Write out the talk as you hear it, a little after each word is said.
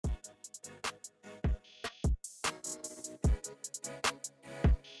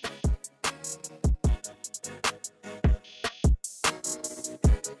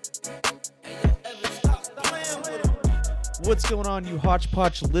What's going on, you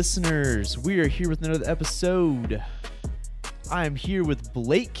Hodgepodge listeners? We are here with another episode. I am here with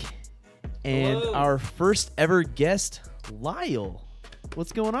Blake and Hello. our first ever guest, Lyle.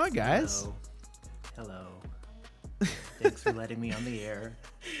 What's going on, guys? Hello. Thanks for letting me on the air.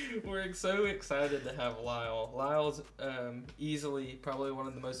 We're so excited to have Lyle. Lyle's easily probably one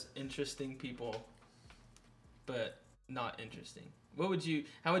of the most interesting people, but not interesting. How would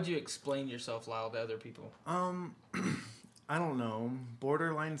you explain yourself, Lyle, to other people? I don't know.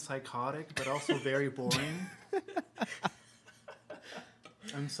 Borderline psychotic, but also very boring.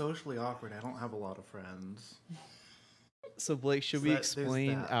 I'm socially awkward. I don't have a lot of friends. So, Blake, should So we that- there's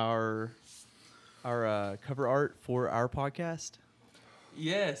explain that. our cover art for our podcast?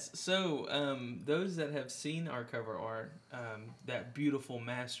 Yes. So those that have seen our cover art, that beautiful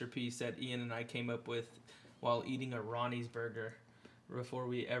masterpiece that Ian and I came up with while eating a Ronnie's burger before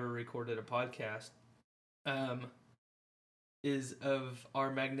we ever recorded a podcast, is of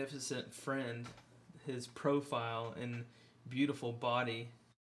our magnificent friend, his profile and beautiful body,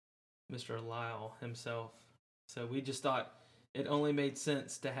 Mr. Lyle himself. So we just thought it only made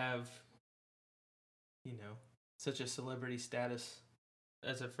sense to have, such a celebrity status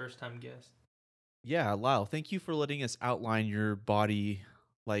as a first-time guest. Yeah, Lyle, thank you for letting us outline your body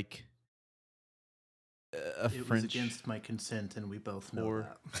like a It was French. against my consent, and we both know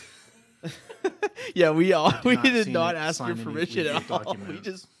Or- that. Yeah, we not did seen not it ask your sign any permission legal at all. We documents.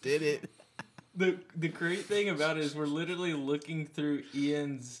 just did it. The great thing about it is we're literally looking through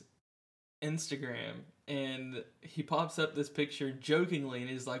Ian's Instagram, and he pops up this picture jokingly, and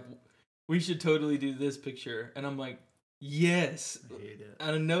he's like, "We should totally do this picture," and I'm like, "Yes." I hate it.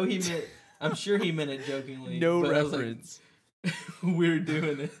 I know he meant. I'm sure he meant it jokingly. No but I was like, reference. we're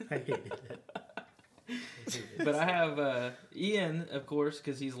doing it. I hated it. But I have Ian, of course,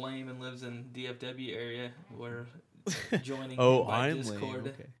 because he's lame and lives in DFW area. We're joining Oh, him by I'm Discord.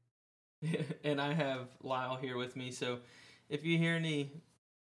 lame. Okay. And I have Lyle here with me. So if you hear any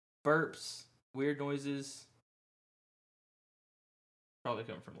burps, weird noises, probably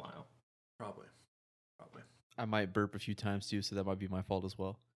come from Lyle. Probably. I might burp a few times too, so that might be my fault as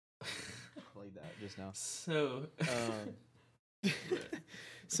well. Like that just now. So,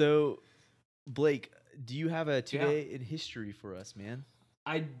 So, Blake, do you have a today in history for us, man?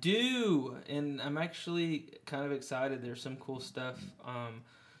 I do, and I'm actually kind of excited. There's some cool stuff.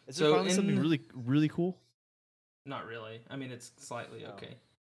 Is So there finally something in- really, really cool? Not really. I mean, it's slightly okay.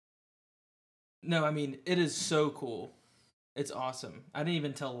 No, I mean, it is so cool. It's awesome. I didn't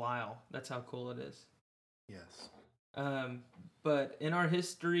even tell Lyle. That's how cool it is. Yes. But in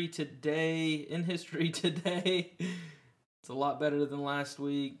history today, it's a lot better than last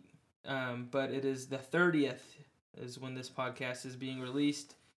week. But it is the 30th is when this podcast is being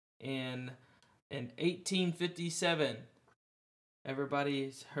released. And in 1857,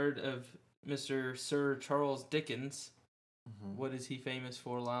 everybody's heard of Mr. Sir Charles Dickens. Mm-hmm. What is he famous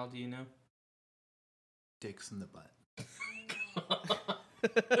for, Lyle? Do you know? Dicks in the butt.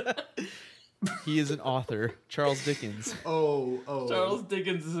 He is an author, Charles Dickens. Oh. Charles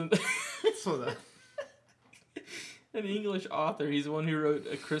Dickens is So that. an English author. He's the one who wrote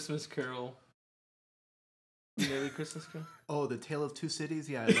A Christmas Carol. You know The Christmas Carol? Oh, The Tale of Two Cities?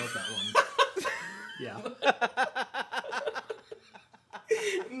 Yeah, I love that one. Yeah.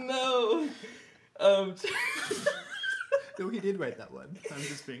 No. No, he did write that one. I'm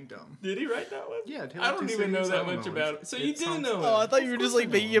just being dumb. Did he write that one? Yeah, Tale I of don't Two even know Cities, that I don't much know. about it. So you do sounds- know Oh, I it. thought you were Of just course like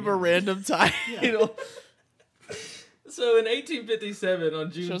I making know up a him, yeah. random title. So in 1857,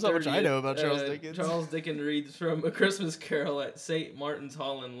 on June 30th, Shows how much I know about Charles Dickens. Charles Dickens reads from A Christmas Carol at St. Martin's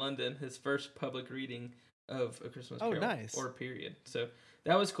Hall in London, his first public reading of A Christmas Oh, Carol. nice. Or period. So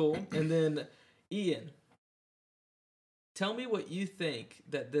that was cool. And then, Ian, tell me what you think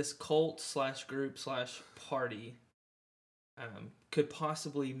that this cult / group / party could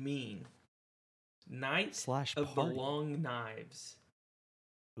possibly mean. Night / of the party. Long Knives.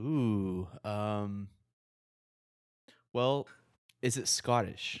 Ooh. Well, is it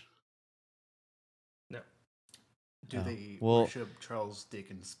Scottish? No. Do Oh, they well- worship Charles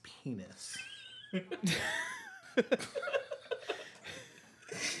Dickens' penis?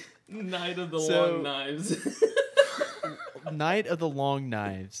 Night of the So- Long Knives. Night of the Long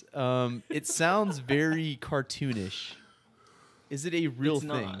Knives. It sounds very cartoonish. Is it a real It's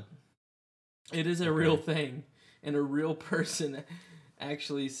thing? not. It is a real thing, and a real person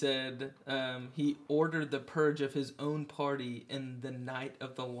actually said he ordered the purge of his own party in the Night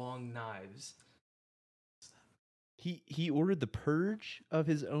of the Long Knives. He ordered the purge of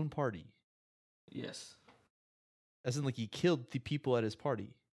his own party. Yes. As in, like, he killed the people at his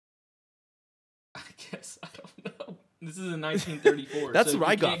party. I guess. I don't know. This is in 1934. That's so what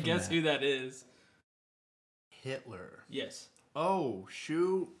you I got can't from guess that. who that is. Hitler. Yes. Oh,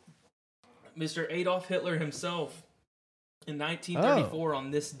 shoot. Mr. Adolf Hitler himself, in 1934, Oh.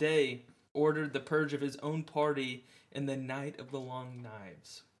 on this day, ordered the purge of his own party in the Night of the Long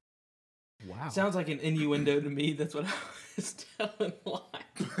Knives. Wow. Sounds like an innuendo to me. That's what I was telling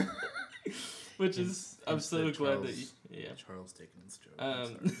live. Which is, I'm It's so the glad that you, Charles Dickens joke.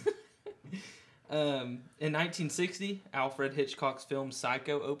 I'm Um, in 1960, Alfred Hitchcock's film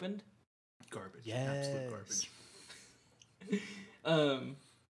Psycho opened. Garbage. Yes. Absolute garbage.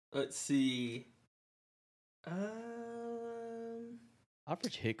 Let's see.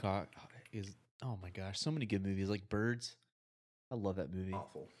 Alfred Hitchcock is, oh my gosh, so many good movies. Like Birds. I love that movie.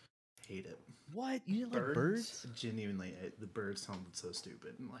 Awful. Hate it. What? You didn't like Birds? Genuinely, the bird sounded so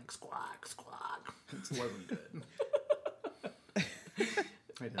stupid. And like, squawk, squawk. It wasn't good.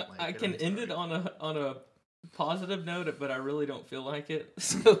 I didn't like I it. can I'm end it sorry. on a positive note, but I really don't feel like it.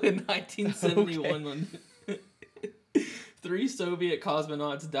 So in 1971, when 3 Soviet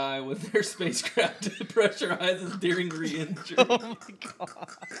cosmonauts die when their spacecraft pressurizes during re-entry. Oh my gosh.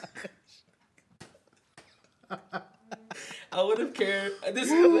 I would have cared. This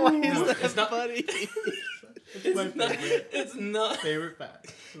Why is no, that it's not funny? My favorite. It's not. Favorite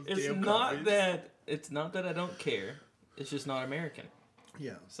fact. Those It's damn not copies. that. It's not that I don't care. It's just not American.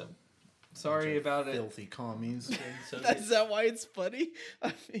 Yeah. So sorry about it. Filthy commies. Is that why it's funny?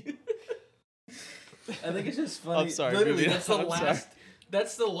 I mean, I think it's just funny. I'm sorry, Literally, moving that's the on, I'm last. sorry.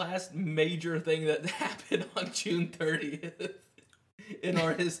 That's the last major thing that happened on June 30th in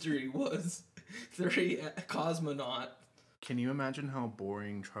our history was 3 cosmonaut. Can you imagine how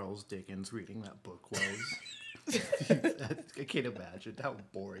boring Charles Dickens reading that book was? I can't imagine how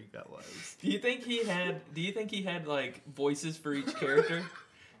boring that was. Do you think he had like voices for each character?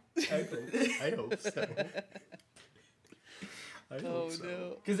 I hope so. I hope oh so.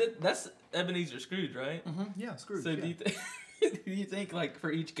 no. Because that's Ebenezer Scrooge, right? Yeah, Scrooge. So yeah. do you think like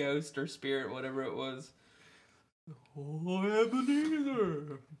for each ghost or spirit, whatever it was? Oh,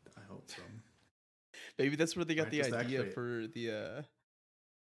 Ebenezer. I hope so. Maybe that's where they got I the just idea actually-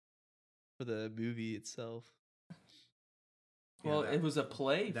 for the movie itself. Yeah, Well, that- it was a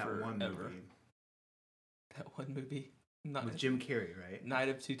play That one forever. movie That one movie. Not with Jim Carrey, right? Night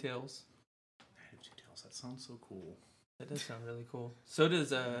of Two Tails. Night of Two Tails. That sounds so cool. That does sound really cool. So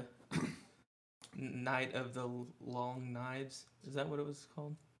does Night of the Long Knives. Is that what it was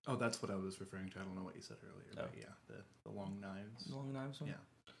called? Oh, that's what I was referring to. I don't know what you said earlier, Oh. but yeah, the long knives. The Long Knives one.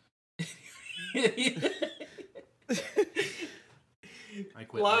 Yeah. I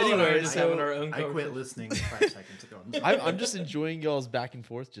quit. Lyle and I are just I- having our own I quit conversation. listening 5 seconds ago. I'm sorry. I'm just enjoying y'all's back and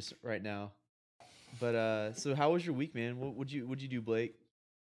forth just right now. But so how was your week, man? What would you do, Blake?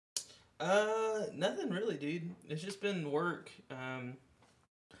 Nothing really, dude. It's just been work.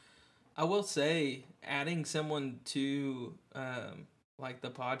 I will say adding someone to like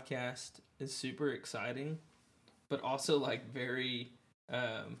the podcast is super exciting, but also like very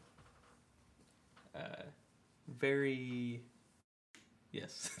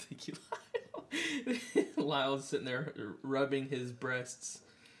yes, thank you, Lyle. Lyle's sitting there rubbing his breasts.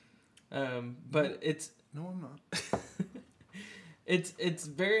 But it's No, I'm not. it's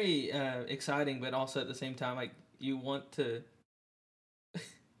very exciting, but also at the same time, like you want to.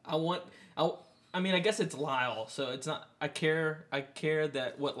 I mean, I guess it's Lyle, so it's not. I care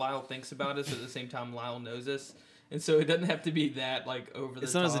that what Lyle thinks about us. But at the same time, Lyle knows us, and so it doesn't have to be that like over the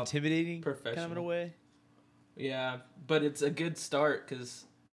It's top. not as intimidating, kind of in a professional. way. Yeah, but it's a good start because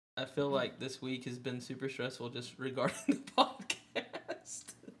I feel like this week has been super stressful just regarding the podcast.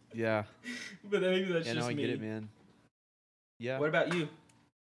 Yeah. But maybe that's Yeah, just no, I me. get it, man. Yeah. What about you?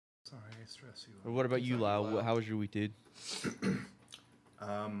 Sorry, I stress you. Or what about you, Sorry, Lyle? How was your week, dude?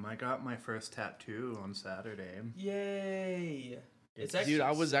 I got my first tattoo on Saturday. Yay! It's Dude,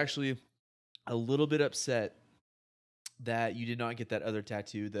 I was actually a little bit upset that you did not get that other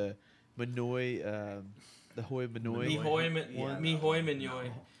tattoo, the Minoy, the Hoi Minoy. Mihoy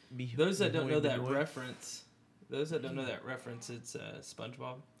Minoy. Mi- Those that don't Minoy know that Minoy. reference, it's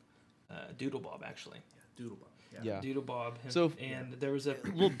SpongeBob, Doodle Bob actually. Doodlebug. Yeah. Doodle Bob. So- and there was a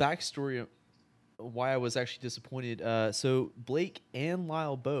A little backstory of why I was actually disappointed. So Blake and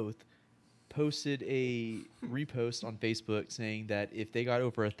Lyle both posted a repost on Facebook saying that if they got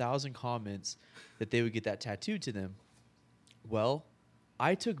over 1,000 comments, that they would get that tattooed to them. Well,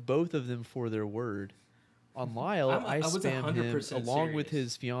 I took both of them for their word. On Lyle, I I was spammed him 100% along with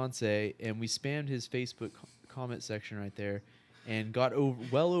serious. his fiance, and we spammed his Facebook comment section right there, and got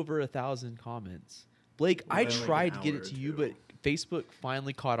well over 1,000 comments. Blake, I Within like an tried to get hour it or to you, two. but Facebook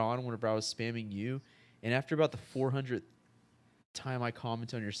finally caught on whenever I was spamming you, And after about the 400th time I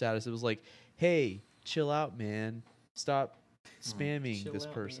commented on your status, it was like, hey, chill out, man. Stop spamming Chill this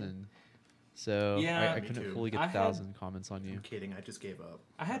out, person. man. So Yeah. I Me couldn't too. fully get I the had- 1,000 comments on you. I'm kidding. I just gave up.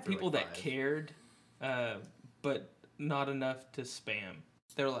 I had after, people like, that 5. cared, but not enough to spam.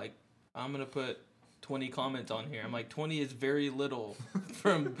 They're like, I'm gonna put 20 comments on here. I'm like, 20 is very little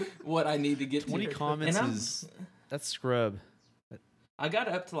from what I need to get 20 to. comments And I'm- is that's scrub. I got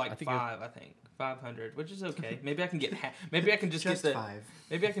up to like I think 500, which is okay. Maybe I can get maybe I can just, Just get the 5.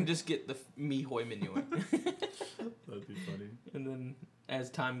 maybe I can just get the Mihoi menu. That'd be funny. And then as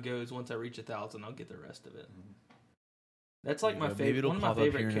time goes, once I reach 1,000, I'll get the rest of it. Mhm. That's There like you my go. Maybe favorite. it'll One of my pop up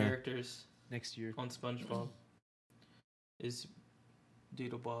favorite here in a- characters Next year. on SpongeBob is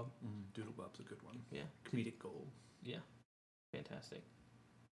Doodle Bob. Doodle Bob's a good one. Yeah. Comedic gold. Fantastic.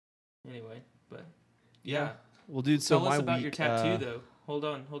 Anyway, but Yeah. yeah. Well, dude, so Tell my us about week, your tattoo, though. Hold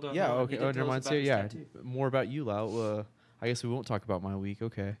on. Yeah, hold on. okay. You didn't Oh, tell never us mind. about So, his yeah, tattoo. more about you, Lau. I guess we won't talk about my week.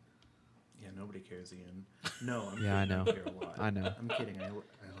 Okay. Yeah, nobody cares, Ian. No, I'm Yeah, I kidding. know. I care a lot. I know. I'm kidding. I love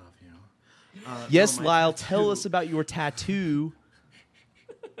you. Yes, no, my Lyle, tell tattoo- us about your tattoo.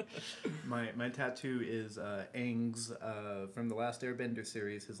 My tattoo is Aang's from the Last Airbender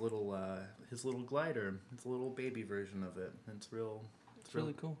series. His little glider. It's a little baby version of it. It's real. It's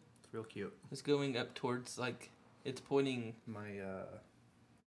really cool. It's real cute. It's going up towards, like, it's pointing. My whatever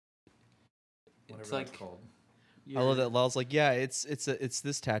It's that's like called. I love that Lyle's like, yeah, it's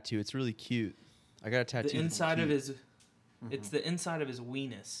this tattoo. It's really cute. I got a tattoo. The that's inside of cute. his. It's the inside of his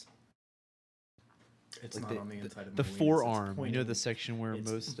weenus. It's like not on the inside of the my wings, it's forearm. You know pointing- the section where it's-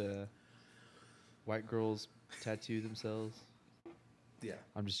 most white girls tattoo themselves. Yeah,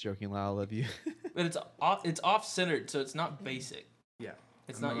 I'm just joking, Lyle. I love you. But it's off centered, so it's not basic. yeah.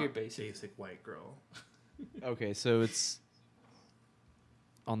 It's I'm not your basic. basic white girl. Okay, so it's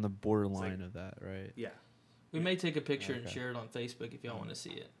on the borderline of that, right? Yeah. We may take a picture and Okay. share it on Facebook if y'all want to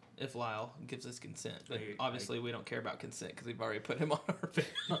see it. If Lyle gives us consent, but I- obviously we don't care about consent because we've already put him on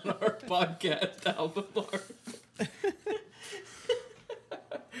our podcast album art.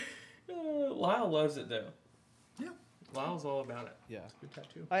 Lyle loves it though. Yeah. Lyle's all about it. Yeah. Good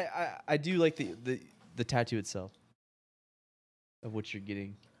tattoo. I do like the tattoo itself of what you're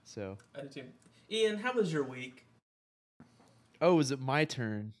getting. So, I do too. Ian, how was your week? oh, is it my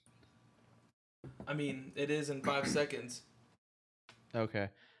turn? I mean, it is in 5 seconds. Okay.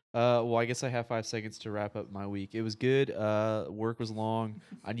 Well, I guess I have 5 seconds to wrap up my week. It was good. Work was long.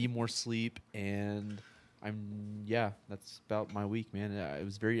 I need more sleep, and that's about my week, man. It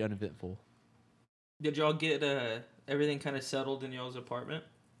was very uneventful. Did y'all get everything kind of settled in y'all's apartment?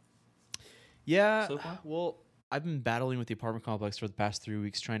 Yeah. So far? Well, I've been battling with the apartment complex for the past 3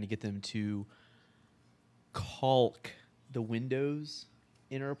 weeks, trying to get them to caulk the windows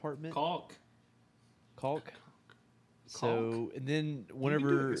in our apartment. Caulk. Caulk. So, and then You can do it whenever,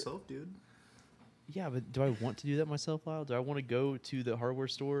 yourself, dude. yeah, but do I want to do that myself, Lyle? Do I want to go to the hardware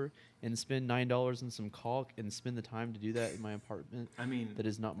store and spend $9 on some caulk and spend the time to do that in my apartment I mean, that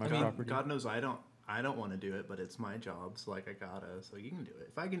is not my God, property? God knows I don't want to do it, but it's my job, so like I gotta. So you can do it.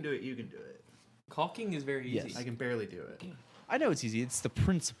 If I can do it, you can do it. Caulking is very Yes. easy. I can barely do it. I know it's easy. It's the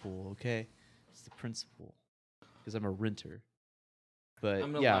principle, okay? It's the principle. Because I'm a renter. But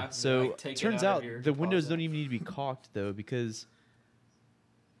I'm gonna yeah, laugh and, so like, take it turns out out of your the windows closet. don't even need to be caulked though, because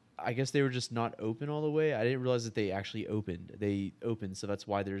I guess they were just not open all the way. I didn't realize that they actually opened. They opened, so that's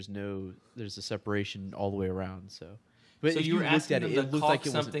why there's a separation all the way around. So, but So if you were looked asking at it, them it to looked caulk like it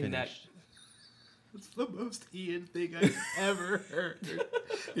wasn't something that- finished. It's the most Ian thing I've ever heard.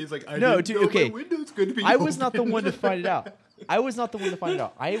 He's like, I No, didn't dude, know okay. my window's going to be I was not the open." one to find it out. I was not the one to find it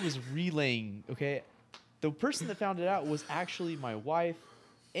out. I was relaying, okay? The person that found it out was actually my wife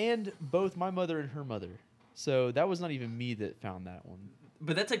and both my mother and her mother. So that was not even me that found that one.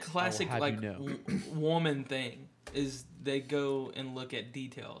 But that's a classic have like you know. woman thing. Is they go and look at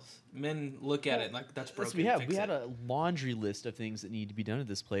details. Men look at it like that's broken. Listen, fix we had it. a laundry list of things that need to be done at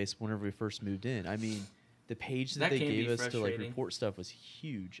this place whenever we first moved in. I mean, the page that That they can be gave us to like frustrating. report stuff was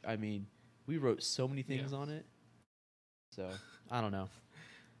huge. I mean, we wrote so many things Yeah. on it. So, I don't know.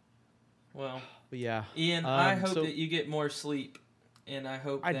 Well, But yeah. Ian, I hope so- that you get more sleep, and I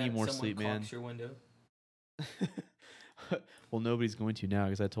hope I that need more someone sleep, man. caulks your window. Well, nobody's going to now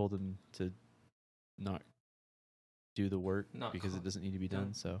because I told them to not do the work Not because it caulk. doesn't need to be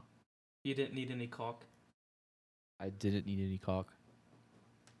done. So You didn't need any caulk. I didn't need any caulk.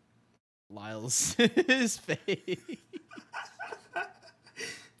 Lyle's his face. I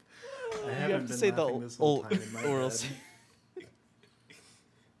You haven't have to been say the laughing this whole old time in my oral. head.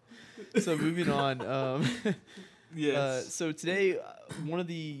 So moving on. Yes. So today, one of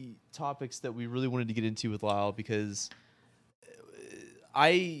the topics that we really wanted to get into with Lyle, because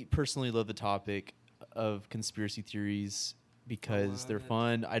I personally love the topic of conspiracy theories because they're love it.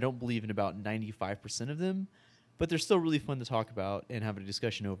 fun. I don't believe in about 95% of them, but they're still really fun to talk about and have a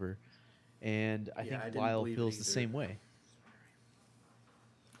discussion over. And I Yeah, I think didn't Lyle believe it feels the either. same way.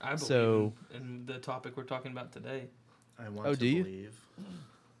 I believe So- in the topic we're talking about today. I want Oh, to do you? believe.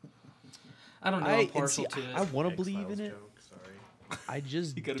 I don't know. I'm partial to it. I want to believe X-Files in it. joke, sorry. I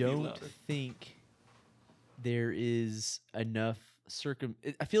just You gotta be don't louder. think there is enough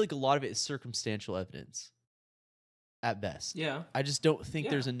I feel like a lot of it is circumstantial evidence at best. Yeah. I just don't think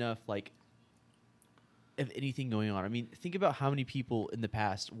there's Yeah. enough like of anything going on. I mean, think about how many people in the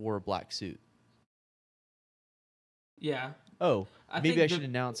past wore a black suit. Yeah. Oh, I maybe think I should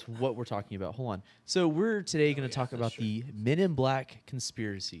announce what we're talking about. Hold on. So we're today going to yeah, talk that's about true. the Men in Black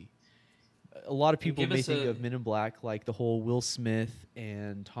conspiracy. A lot of people give may us think a- of Men in Black like the whole Will Smith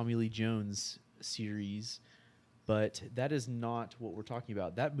and Tommy Lee Jones series, but that is not what we're talking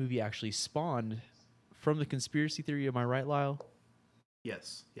about. That movie actually spawned from the conspiracy theory. Am I right, Lyle?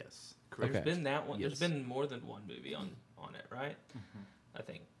 Yes, yes. There's Okay. been that one. Yes. There's been more than one movie on it, right? I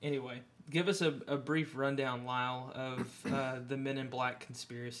think. Anyway, give us a brief rundown, Lyle, of the Men in Black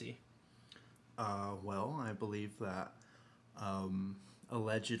conspiracy. Well, I believe that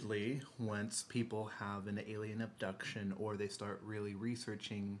allegedly, once people have an alien abduction or they start really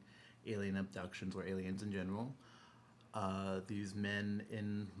researching alien abductions or aliens in general, these men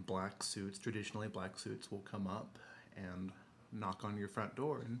in black suits, traditionally black suits, will come up and knock on your front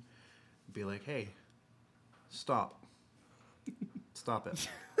door and be like, hey, stop. Stop it.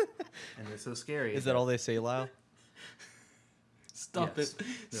 And they're so scary. Is that all they say, Lyle? Stop Yes. it.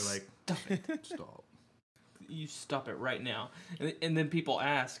 They're like, Stop it. stop. You stop it right now. And then people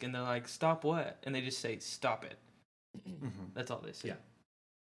ask, and they're like, stop what? And they just say, stop it. That's all they say. Yeah.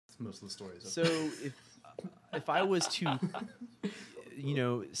 It's most of the stories. So if I was to,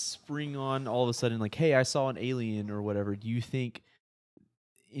 spring on all of a sudden like, hey, I saw an alien or whatever, do you think,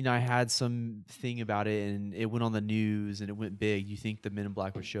 I had some thing about it and it went on the news and it went big? Do you think the Men in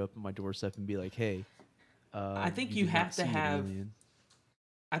Black would show up at my doorstep and be like, hey, I think you did not have to see an have- alien?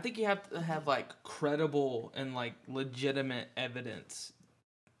 I think you have to have like credible and like legitimate evidence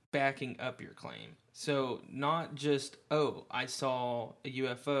backing up your claim. So not just, oh, I saw a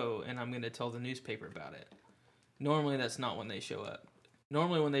UFO and I'm going to tell the newspaper about it. Normally that's not when they show up.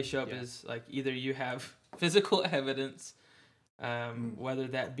 Normally when they show up Yeah. is like either you have physical evidence, whether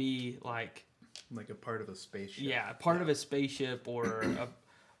that be like Like a part of a spaceship. part of a spaceship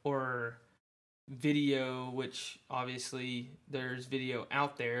or video, which obviously there's video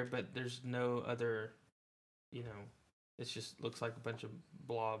out there, but there's no other, it just looks like a bunch of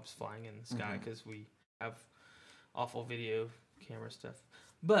blobs flying in the sky because we have awful video camera stuff.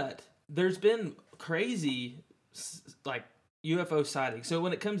 But there's been crazy like UFO sightings. So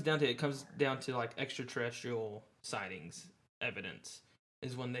when it comes down to like extraterrestrial sightings evidence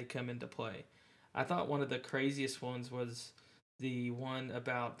is when they come into play. I thought one of the craziest ones was the one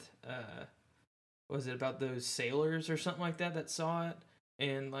about was it about those sailors or something like that saw it,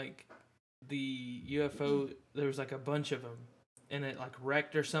 and like the UFO, there was like a bunch of them and it like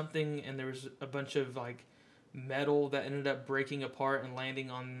wrecked or something, and there was a bunch of like metal that ended up breaking apart and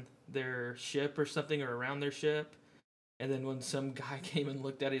landing on their ship or something, or around their ship. And then when some guy came and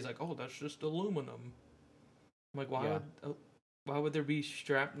looked at it, he's like, oh, that's just aluminum. I'm like, why would there be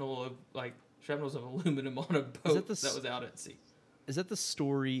shrapnels of aluminum on a boat that was out at sea? Is that the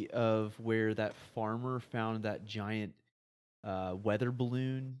story of where that farmer found that giant weather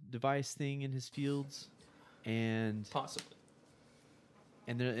balloon device thing in his fields, and Possibly.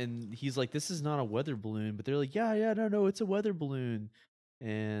 and he's like, this is not a weather balloon, but they're like, yeah, no, it's a weather balloon,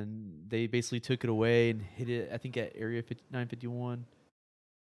 and they basically took it away and hid it, I think, at Area 951,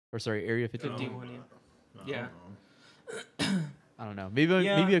 or sorry, Area 51. 51, yeah. I don't know. Maybe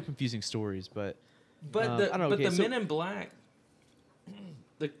I'm confusing stories, but But I don't know. Okay, the so- Men in Black,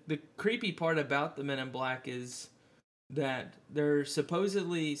 the creepy part about the Men in Black is that they're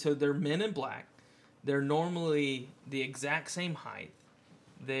supposedly, so they're Men in Black. They're normally the exact same height.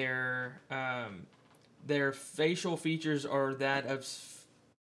 Their facial features are that of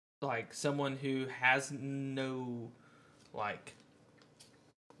like someone who has no like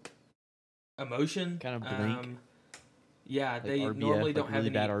emotion, Kind of blank. Yeah, Like they RBF, normally like don't have really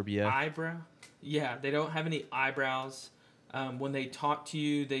any bad RBF. eyebrow. Yeah, they don't have any eyebrows. When they talk to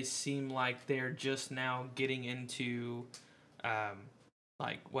you, they seem like they're just now getting into,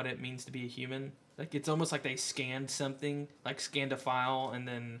 like what it means to be a human. Like it's almost like they scanned something, like scanned a file, and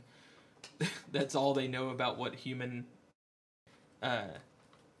then that's all they know about what human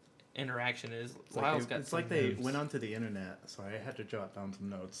interaction is. Lyle's got It's like they notes. went onto the internet. Sorry, I had to jot down some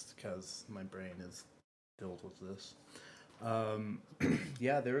notes because my brain is filled with this.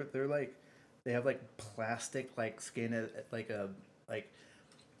 Yeah, they're like they have like plastic like skin like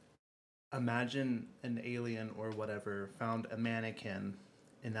imagine an alien or whatever found a mannequin,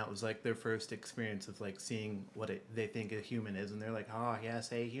 and that was like their first experience of like seeing what they think a human is, and they're like, oh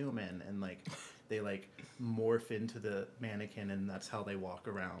yes, a human, and like they like morph into the mannequin, and that's how they walk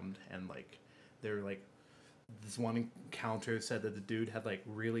around, and like they're like this one encounter said that the dude had like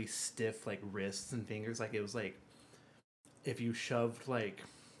really stiff like wrists and fingers, like it was like if you shoved like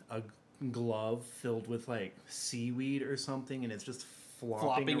a glove filled with like seaweed or something, and it's just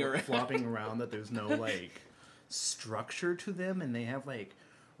Flopping around. flopping around, that there's no like structure to them, and they have like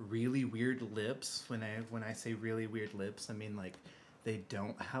really weird lips. When I say really weird lips, I mean like they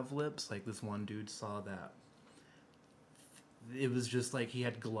don't have lips. Like this one dude saw that it was just like he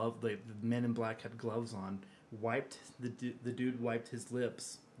had like the Men in Black had gloves on, wiped the dude wiped his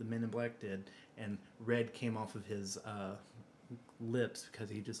lips, the Men in Black did, and red came off of his lips because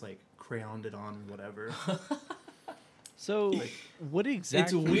he just like crayoned it on or whatever. So, what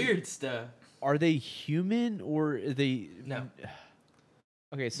exactly? It's weird stuff. Are they human or are they? No.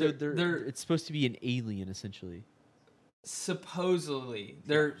 Okay, so They're- it's supposed to be an alien essentially. Supposedly,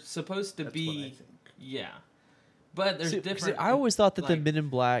 they're supposed to That's be. what I think. Yeah, but there's See, 'cause different. I always thought that the like- Men in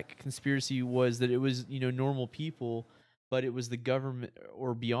Black conspiracy was that it was normal people, but it was the government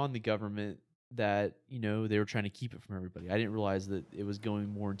or beyond the government that they were trying to keep it from everybody. I didn't realize that it was going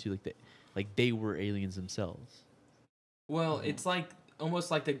more into like they were aliens themselves. Well, it's like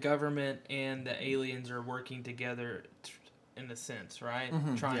almost like the government and the aliens are working together in a sense, right?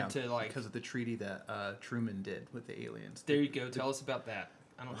 Trying Yeah, to like. because of the treaty that Truman did with the aliens. There you go. Tell us about that.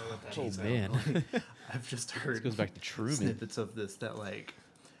 I don't know what that Oh is. man, I've just this heard goes back to Truman. snippets of this that like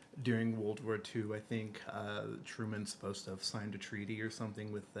during World War II, I think Truman's supposed to have signed a treaty or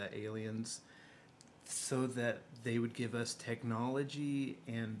something with the aliens so that they would give us technology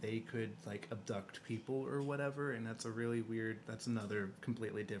and they could like abduct people or whatever. And that's that's another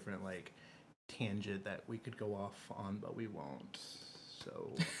completely different like tangent that we could go off on, but we won't.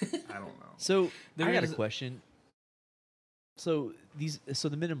 So I don't know. So There I got a is- question. So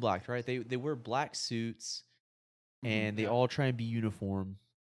the Men in Black, right? They wear black suits, and they Yeah. all try and be uniform.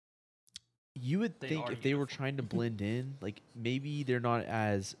 You would They think are if they were uniform. trying to blend in, like maybe they're not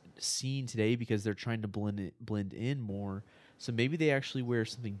as seen today because they're trying to blend in more. So maybe they actually wear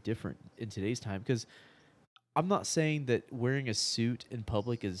something different in today's time. Because I'm not saying that wearing a suit in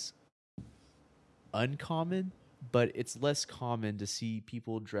public is uncommon, but it's less common to see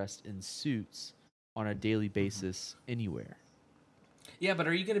people dressed in suits on a daily basis anywhere. Yeah, but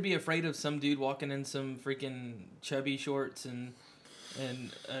are you gonna be afraid of some dude walking in some freaking chubby shorts and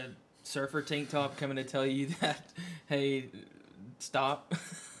a surfer tank top coming to tell you that, hey, stop?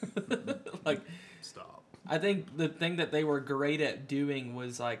 Like, Stop. I think the thing that they were great at doing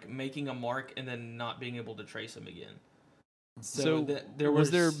was like making a mark and then not being able to trace them again. So, there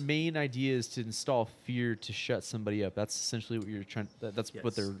was their main idea is to install fear to shut somebody up? That's essentially what you're trying. That's what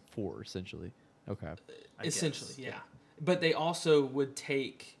Yes. they're for, essentially. Okay. I essentially, guess. yeah. But they also would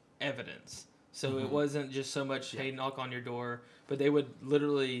take evidence. So it wasn't just so much, hey, knock on your door, but they would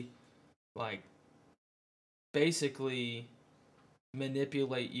literally, like, basically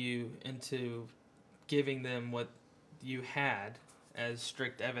manipulate you into giving them what you had as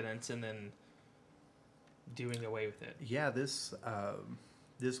strict evidence and then doing away with it. Yeah, the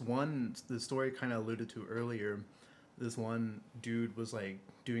story kind of alluded to earlier. This one dude was like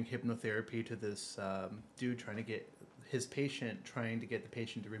doing hypnotherapy to this dude trying to get the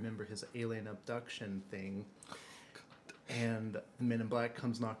patient to remember his alien abduction thing. And the Men in Black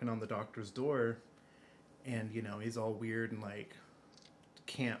comes knocking on the doctor's door, and he's all weird and like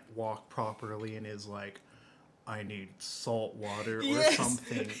can't walk properly and is like, I need salt water or Yes!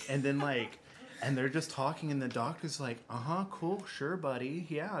 something. And then like, and they're just talking, and the doctor's like, cool, sure, buddy.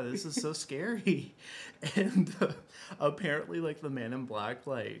 Yeah, this is so scary. And apparently, like, the Man in Black,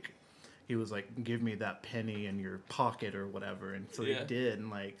 like, he was like, give me that penny in your pocket or whatever. And so Yeah. he did.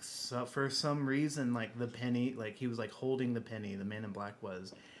 And, like, so for some reason, like, the penny, like, he was, like, holding the penny, the Man in Black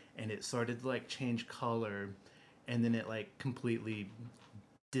was, and it started to, like, change color. And then it, like, completely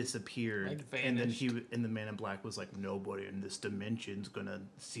disappeared, Like, and then vanished. the Man in Black was like, nobody in this dimension's gonna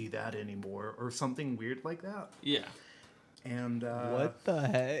see that anymore, or something weird like that. Yeah. And What the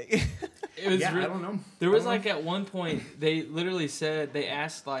heck? It was yeah, re- I don't know. There was I don't like at one point they literally said they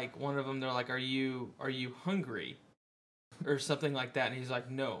asked like one of them, they're like, are you hungry or something like that, and he's like,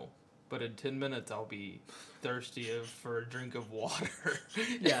 no. but in 10 minutes I'll be thirsty for a drink of water.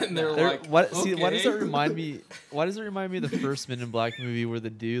 Yeah, and they're There- like, what? See, why does "Okay." that remind me? Why does it remind me of the first Men in Black movie where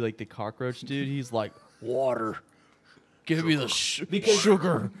the dude, like the cockroach dude, he's like, water. Give me the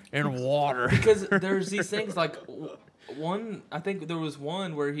sugar and water. Because there's these things like one. I think there was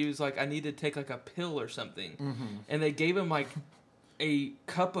one where he was like, I need to take like a pill or something, and they gave him like a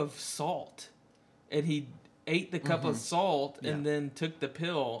cup of salt, and he ate the cup of salt and then took the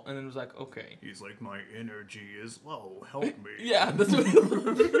pill, and then was like, okay. He's like, my energy is low. Help me. Yeah, that's what.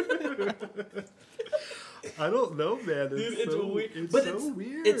 I don't know, man. It's weird. It's But so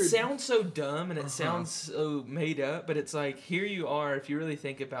weird. It sounds so dumb and it sounds so made up, but it's like, here you are, if you really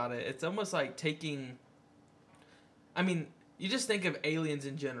think about it, it's almost like taking. I mean, you just think of aliens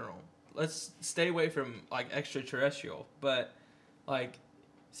in general. Let's stay away from like extraterrestrial, but like,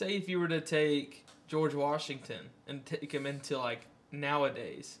 say if you were to take George Washington and take him into like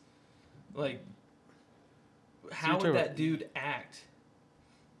nowadays, like, how would that dude act?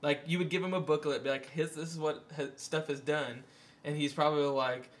 Like, you would give him a booklet, be like, this is what stuff is done. And he's probably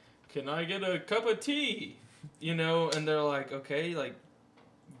like, can I get a cup of tea? You know, and they're like, okay, like,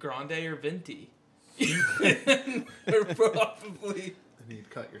 grande or venti? They're probably... And he'd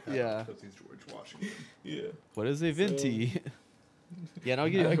cut your head Yeah. off because he's George Washington. Yeah. What is a venti? Yeah, no, I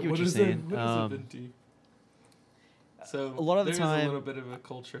get what you're saying. What is a venti? So, a lot of the there's time- a little bit of a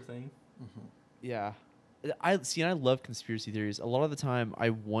culture thing. Yeah. I see, and I love conspiracy theories. A lot of the time,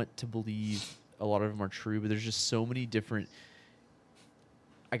 I want to believe a lot of them are true, but there's just so many different,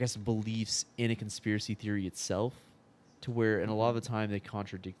 I guess, beliefs in a conspiracy theory itself, to where, and a lot of the time, they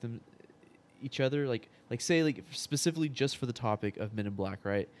contradict them, each other. Like say, like specifically just for the topic of Men in Black,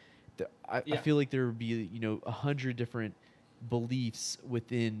 right? I feel like there would be 100 different beliefs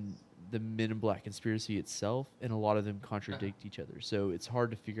within the Men in Black conspiracy itself, and a lot of them contradict each other. So it's hard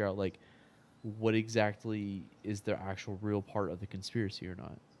to figure out like what exactly is the actual real part of the conspiracy or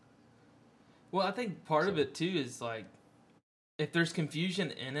not. Well, I think part of it too is like, if there's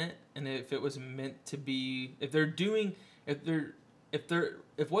confusion in it, and if it was meant to be, if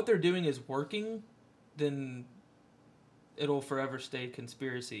what they're doing is working, then it'll forever stay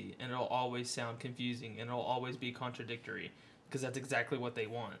conspiracy, and it'll always sound confusing, and it'll always be contradictory, because that's exactly what they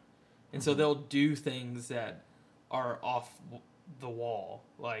want. And so they'll do things that are off the wall,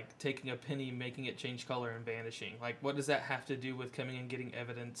 like taking a penny, making it change color, and vanishing. Like, what does that have to do with coming and getting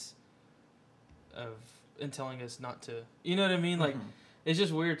evidence of and telling us not to? You know what I mean? Like, it's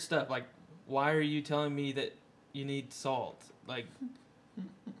just weird stuff. Like, why are you telling me that you need salt? Like,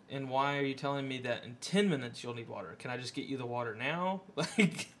 and why are you telling me that in 10 minutes you'll need water? Can I just get you the water now?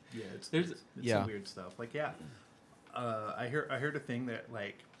 Like, yeah, it's yeah. some weird stuff. Like, yeah, I heard a thing that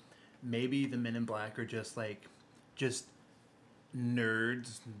like maybe the Men in Black are just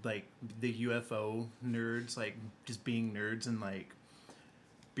nerds, like the UFO nerds, like just being nerds and like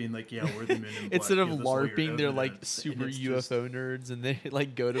being like, yeah, we're the Men in Black. Instead of give us all your LARPing, they're like evidence. super And it's UFO nerds, and they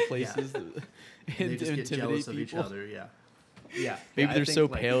like go to places and and they just intimidate get jealous of people. each other. Yeah, yeah. Maybe I they're think, so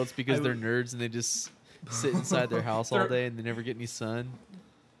like, pale it's because I they're would- nerds and they just sit inside their house all day and they never get any sun.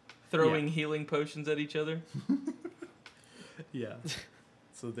 throwing healing potions at each other. Yeah.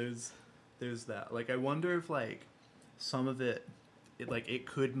 So there's that. Like, I wonder if like some of it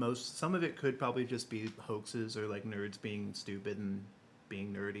some of it could probably just be hoaxes or like nerds being stupid and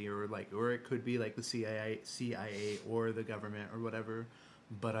being nerdy, or it could be like the CIA or the government or whatever.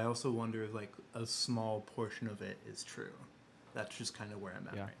 But I also wonder if like a small portion of it is true. That's just kind of where I'm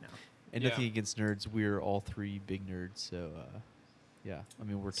at right now. And Yeah. nothing against nerds. We're all three big nerds, so yeah. I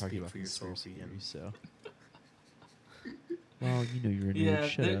mean, we're talking Speak about for yourself, conspiracy Ian. theories, so. Well, you know you're a nerd. Yeah,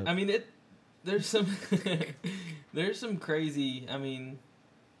 Shut up. I mean there's some there's some crazy. I mean,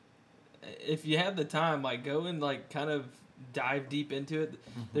 if you have the time, like go and like kind of dive deep into it.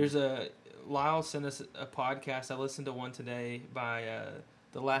 There's Lyle sent us a podcast. I listened to one today by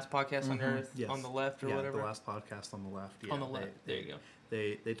the last podcast on Earth, Yes. on the left or yeah, whatever. the last podcast on the left. Yeah, on the left. There you go.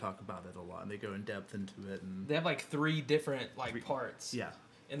 They talk about it a lot and they go in depth into it and They have like 3 different like parts. yeah.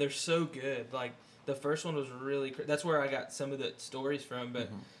 And they're so good. Like the first one was really that's where I got some of the stories from, but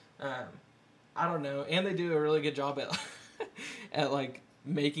I don't know. And they do a really good job at at like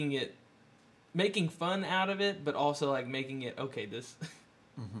making fun out of it, but also like making it okay, this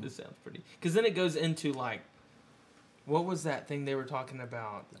this sounds pretty. Cuz then it goes into like, what was that thing they were talking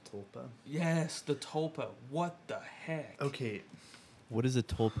about? The tulpa. Yes, the tulpa. What the heck? Okay. What is a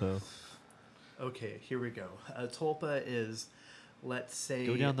tulpo? Okay, here we go. A tulpa is, let's say...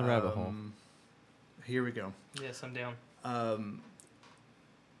 Go down the rabbit hole. Here we go. Yes, I'm down.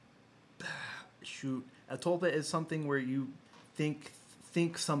 Shoot. A tulpa is something where you think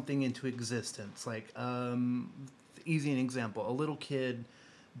think something into existence. Like, easy an example. A little kid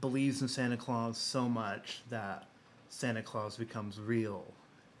believes in Santa Claus so much that Santa Claus becomes real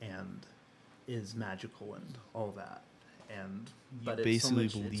and is magical and all that. And You but it's so basically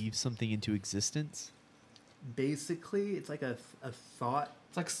much, it's believe something into existence. basically it's like a thought.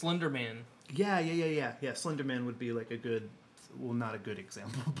 It's like Slender Man. Yeah. Slender Man would be like a good, well, not a good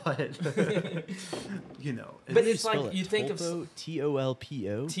example, but you know. But You it's like spell it you think of Tolpo?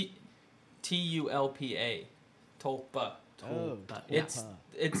 T-O-L-P-O? Tulpa. Tulpa. Oh, Yeah.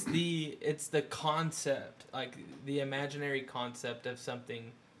 It's the concept, like the imaginary concept of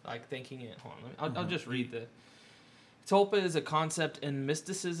something, like thinking it. Hold on, I'll just read the. Tulpa is a concept in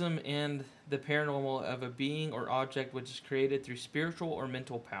mysticism and the paranormal of a being or object which is created through spiritual or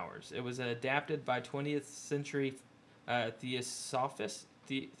mental powers. It was adapted by 20th century theosophists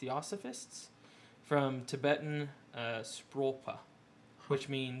from Tibetan sprolpa, which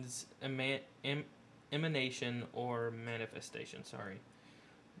means emanation or manifestation. Sorry.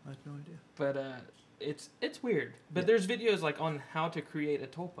 I have no idea. But it's weird. But Yeah. there's videos like on how to create a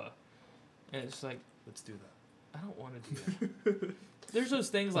tulpa, and it's like Let's do that. I don't want to do that. There's those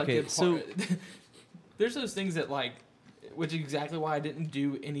things like Okay, so- there's those things that like, which is exactly why I didn't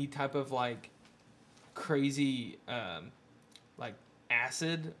do any type of like crazy like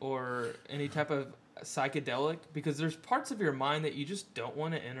acid or any type of psychedelic, because there's parts of your mind that you just don't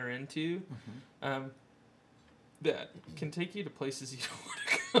want to enter into. That can take you to places you don't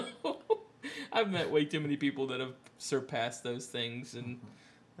want to go. I've met way too many people that have surpassed those things, and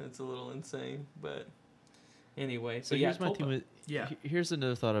it's a little insane. But anyway, So yeah, here's my Tulpa. thing with Yeah. Here's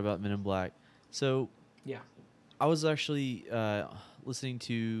another thought about Men in Black. So Yeah. I was actually listening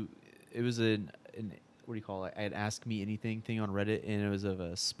to, it was an what do you call it? I had Ask Me Anything thing on Reddit, and it was of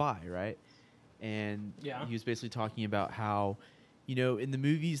a spy, right? And Yeah. he was basically talking about how, you know, in the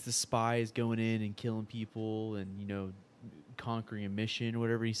movies the spy is going in and killing people and, you know, conquering a mission or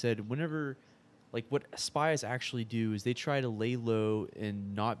whatever. He said whenever, like, what spies actually do is they try to lay low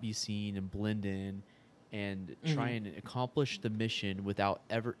and not be seen and blend in and try and accomplish the mission without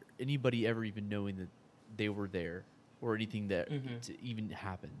anybody ever even knowing that they were there or anything that to even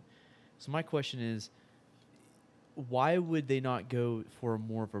happen. So my question is, why would they not go for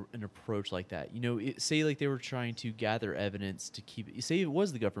more of an approach like that? You know, say like they were trying to gather evidence to keep it. Say it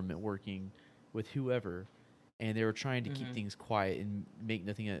was the government working with whoever, and they were trying to keep things quiet and make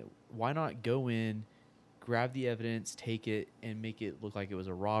nothing. Why not go in, grab the evidence, take it, and make it look like it was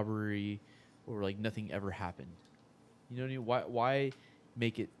a robbery, or like nothing ever happened? You know what I mean? Why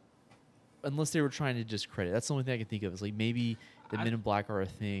make it? Unless they were trying to discredit. That's the only thing I can think of. Is like maybe the Men in Black are a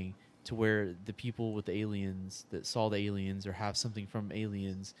thing to where the people with the aliens that saw the aliens or have something from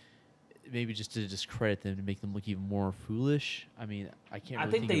aliens, maybe just to discredit them to make them look even more foolish. I mean, I can't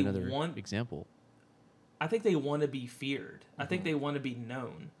really think of another example. I think they want to be feared. I think they want to be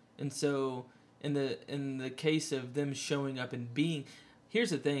known. And so in the case of them showing up and being, here's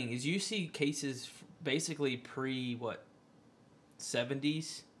the thing, is you see cases basically pre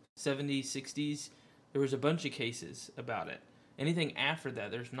 70s, 60s, there was a bunch of cases about it. Anything after that,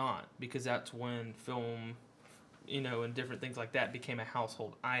 there's not, because that's when film, you know, and different things like that became a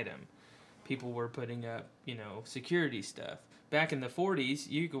household item. People were putting up, you know, security stuff. Back in the 40s,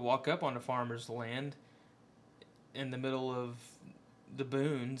 you could walk up on a farmer's land in the middle of the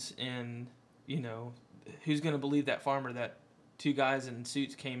boons, and, you know, who's going to believe that farmer that two guys in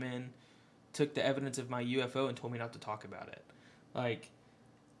suits came in, took the evidence of my UFO, and told me not to talk about it? Like,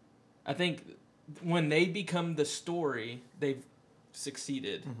 I think when they become the story, they've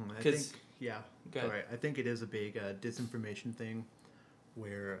succeeded. I think, yeah. Go ahead. Sorry, I think it is a big disinformation thing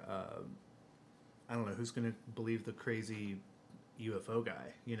where I don't know who's going to believe the crazy UFO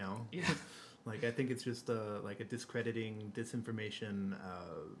guy, you know? Yeah. Like, I think it's just like a discrediting, disinformation,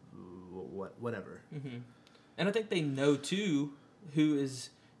 whatever. And I think they know too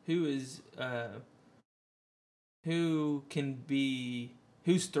who's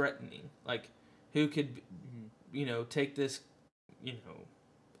threatening, like who could, you know, take this, you know,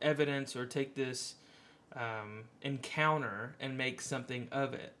 evidence or take this encounter and make something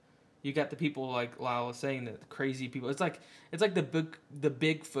of it. You got the people like Lyle was saying, that the crazy people. It's like the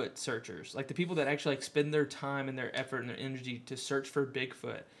Bigfoot searchers, like the people that actually like spend their time and their effort and their energy to search for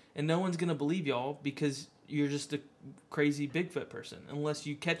Bigfoot, and no one's gonna believe y'all because you're just a crazy Bigfoot person unless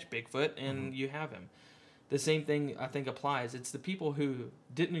you catch Bigfoot and you have him. The same thing I think applies. It's the people who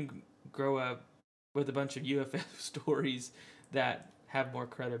didn't grow up with a bunch of UFO stories that have more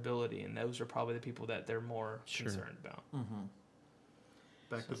credibility, and those are probably the people that they're more concerned about.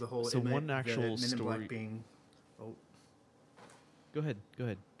 Back to the whole So one actual Men in story- Black being Go ahead. Go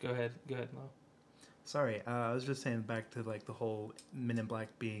ahead, Mo. Sorry, I was just saying back to like the whole Men in Black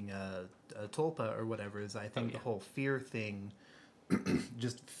being a tulpa or whatever. Is I think yeah. the whole fear thing,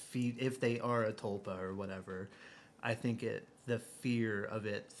 just feed if they are a tulpa or whatever. I think the fear of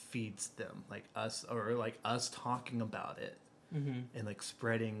it feeds them, like us talking about it and like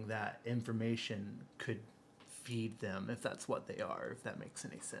spreading that information could feed them if that's what they are. If that makes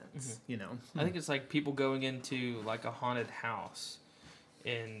any sense, you know. I think it's like people going into like a haunted house,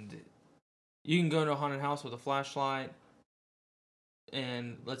 and you can go into a haunted house with a flashlight,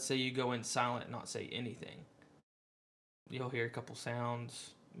 and let's say you go in silent and not say anything. You'll hear a couple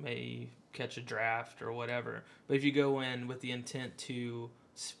sounds, may catch a draft or whatever. But if you go in with the intent to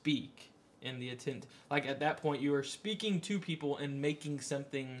speak, and the intent, like at that point, you are speaking to people and making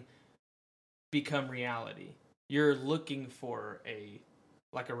something become reality. You're looking for a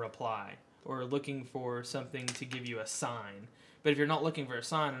reply, or looking for something to give you a sign. But if you're not looking for a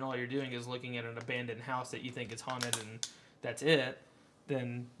sign and all you're doing is looking at an abandoned house that you think is haunted and that's it,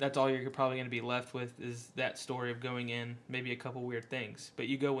 then that's all you're probably going to be left with is that story of going in, maybe a couple weird things. But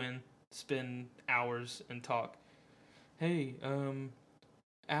you go in, spend hours and talk. Hey,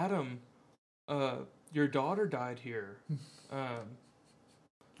 Adam, your daughter died here.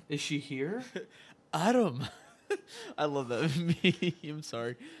 Is she here? Adam. I love that meme. I'm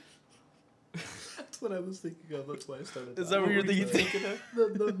sorry. That's what I was thinking of. That's why I started. Is that what you're thinking of?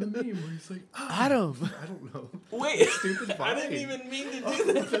 The meme where he's like, Adam. I don't know. Wait, Stupid I didn't even mean to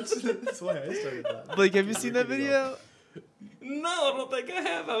do that. That's why I started that. Like, have you seen that video? No, I don't think I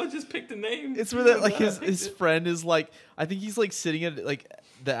have. I would just pick the name. It's where that like his friend is like, I think he's like sitting at like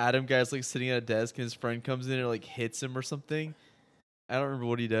the Adam guy's like sitting at a desk and his friend comes in and like hits him or something. I don't remember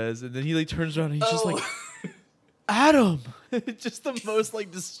what he does, and then he like turns around and he's just like, Adam, just the most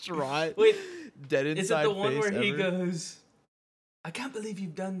like distraught, Wait, dead inside. is it the one face where he ever. goes, "I can't believe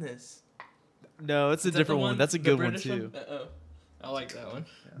you've done this"? No, it's a different one. That's a good one too. Oh, I like that one.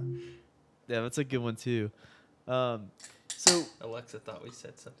 Yeah, that's a good one too. So Alexa thought we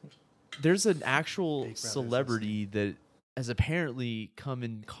said something. there's an actual Big Brother's celebrity that has apparently come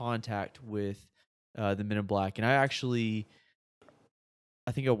in contact with the Men in Black, and I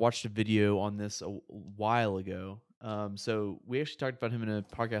think I watched a video on this a while ago. So we actually talked about him in a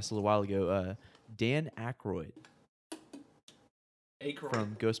podcast a little while ago. Dan Aykroyd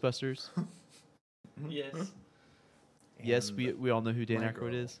from Ghostbusters. Yes. Yes, And we all know who Dan my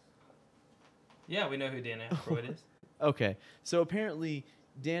Aykroyd girl. is. Yeah, we know who Dan Aykroyd is. Okay, so apparently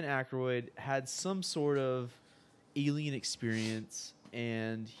Dan Aykroyd had some sort of alien experience,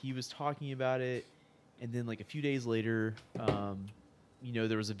 and he was talking about it. And then, like a few days later,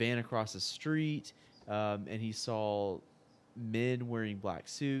 there was a van across the street, and he saw men wearing black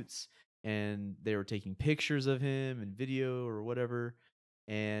suits, and they were taking pictures of him and video or whatever.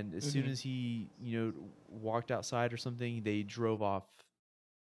 And as soon as he, walked outside or something, they drove off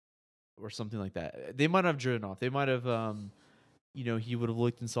or something like that. They might have driven off. They might have, he would have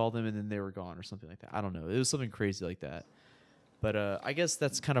looked and saw them and then they were gone or something like that. I don't know. It was something crazy like that. But I guess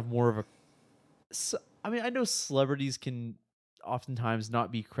that's kind of more of a. I mean, I know celebrities can oftentimes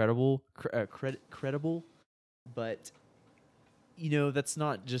not be credible, but that's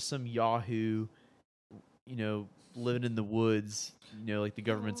not just some Yahoo, living in the woods. Like the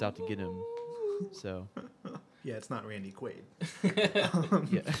government's out to get him. So. Yeah, it's not Randy Quaid.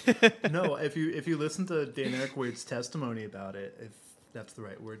 Yeah. No, if you listen to Dan Aykroyd's testimony about it, if that's the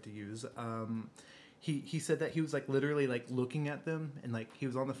right word to use, he said that he was like literally like looking at them, and like he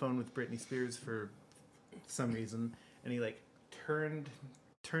was on the phone with Britney Spears for some reason, and he like turned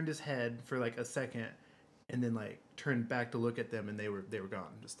his head for like a second, and then like turned back to look at them, and they were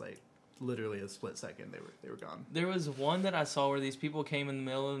gone, just like literally a split second they were gone. There was one that I saw where these people came in the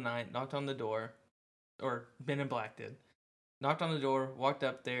middle of the night, knocked on the door, or Men in Black did, knocked on the door, walked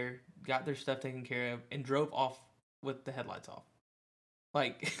up there, got their stuff taken care of, and drove off with the headlights off.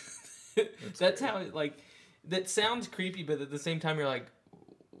 Like, that's how, like, that sounds creepy, but at the same time, you're like,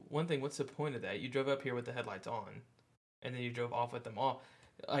 one thing, what's the point of that? You drove up here with the headlights on, and then you drove off with them off.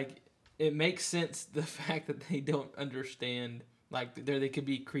 Like, it makes sense, the fact that they don't understand, like, they could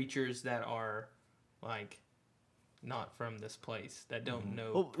be creatures that are, like, not from this place, that don't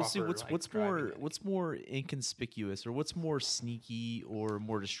know. Well, proper, see, what's driving more inconspicuous, or what's more sneaky or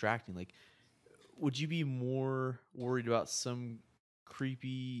more distracting? Like, would you be more worried about some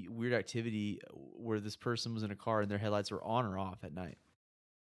creepy, weird activity where this person was in a car and their headlights were on or off at night?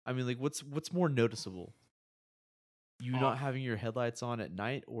 I mean, like, what's more noticeable? You not having your headlights on at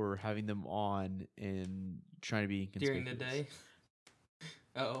night, or having them on and trying to be inconspicuous? during the day?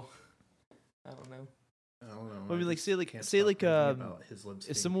 Oh, I don't know. I don't know. Well, I mean, like, just say, like, can't say, stop like, thinking about his lips if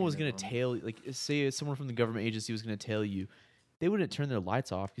being someone was painted gonna on. tail, like, say someone from the government agency was gonna tail you, they wouldn't turn their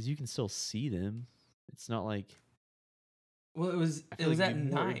lights off because you can still see them. It's not like Well, it was I feel like at it'd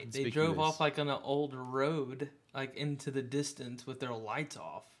be more night. They drove inconspicuous. off like on an old road, like into the distance with their lights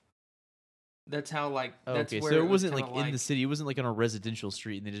off. That's how like Oh, that's okay, where so it it was wasn't kinda like in the city. It wasn't like on a residential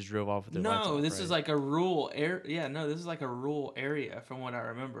street and they just drove off with their lights off. No, this right? is like a rural area. Yeah, no, this is like a rural area from what I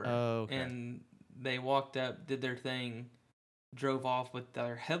remember. Oh, okay. And they walked up, did their thing, drove off with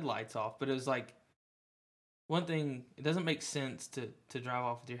their headlights off. But it was like one thing. It doesn't make sense to drive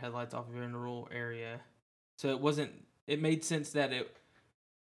off with your headlights off if you're in a rural area. So it wasn't. It made sense that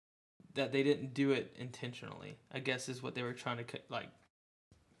they didn't do it intentionally. I guess is what they were trying to like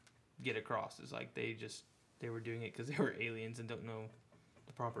get across. Is like they were doing it because they were aliens and don't know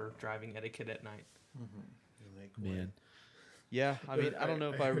the proper driving etiquette at night. Man. Yeah, I mean, I don't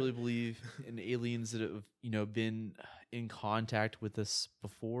know if I really believe in aliens that have, been in contact with us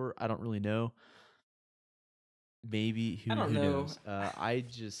before. I don't really know. Maybe who, I don't who know. knows?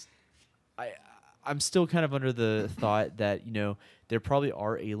 I'm still kind of under the thought that there probably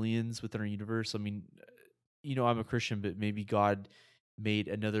are aliens within our universe. I mean, I'm a Christian, but maybe God made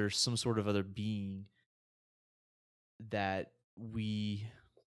some sort of other being that we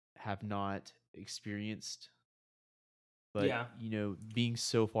have not experienced. But Yeah. being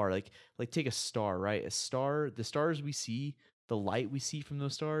so far, like take a star, right? The stars we see, the light we see from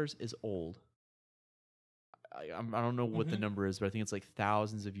those stars is old. I don't know what the number is, but I think it's like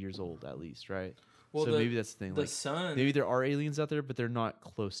thousands of years old at least, right? Well, so maybe that's the thing. The Like sun. maybe there are aliens out there, but they're not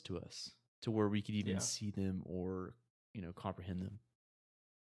close to us to where we could even Yeah. see them or comprehend them.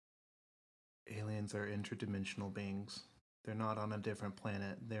 Aliens are interdimensional beings. They're not on a different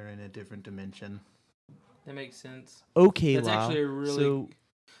planet. They're in a different dimension. That makes sense. Okay, That's Lau. actually a really. So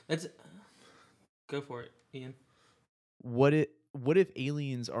That's. Go for it, Ian. what if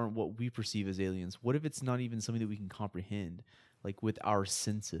aliens aren't what we perceive as aliens? What if it's not even something that we can comprehend, like with our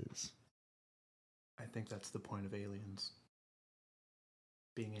senses? I think that's the point of aliens.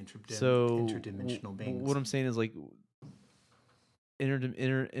 Being interdimensional beings. What I'm saying is like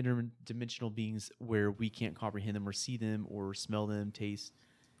interdimensional beings where we can't comprehend them or see them or smell them, taste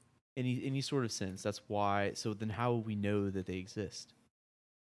any sort of sense. That's why. So then, how will we know that they exist?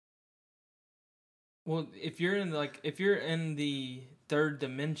 Well, if you're in the third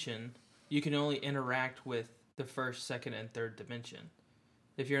dimension, you can only interact with the first, second, and third dimension.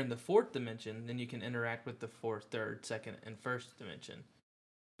 If you're in the fourth dimension, then you can interact with the fourth, third, second, and first dimension.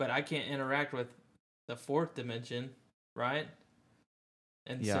 But I can't interact with the fourth dimension, right?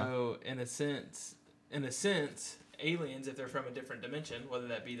 And so, in a sense, aliens, if they're from a different dimension, whether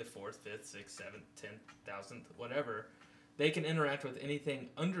that be the fourth, fifth, sixth, seventh, 10,000th, whatever, they can interact with anything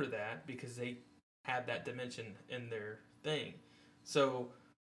under that because they have that dimension in their thing. So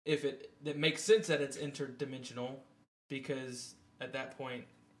if it makes sense that it's interdimensional because at that point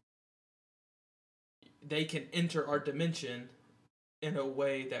they can enter our dimension in a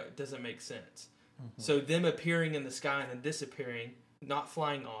way that doesn't make sense. So them appearing in the sky and then disappearing, not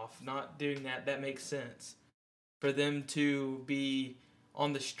flying off, not doing that makes sense. For them to be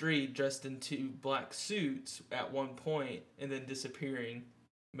on the street dressed in two black suits at one point and then disappearing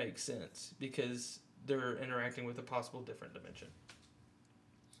makes sense because they're interacting with a possible different dimension.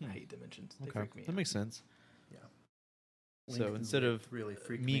 I hate dimensions. They freak me out. That makes sense. Yeah. So Lincoln's instead of really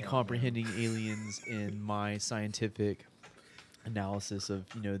freaked me out, comprehending aliens in my scientific analysis of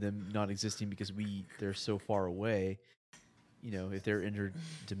them not existing because they're so far away, if they're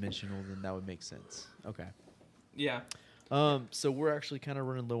interdimensional, then that would make sense. Okay. Yeah. So we're actually kind of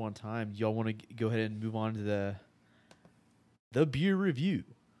running low on time. Y'all want to go ahead and move on to the beer review?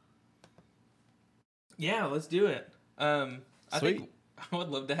 Yeah, let's do it. I Sweet. think I would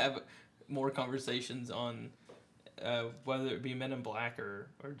love to have more conversations on whether it be Men in Black or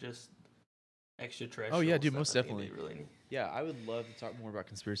just extraterrestrials. Oh yeah, dude, stuff. most I think definitely. they really need. Yeah, I would love to talk more about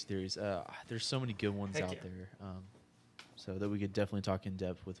conspiracy theories. There's so many good ones Heck out yeah. there, so that we could definitely talk in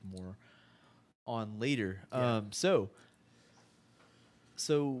depth with more on later. Yeah. So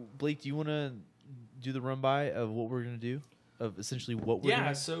Blake, do you want to do the run by of what we're gonna do, of essentially what we're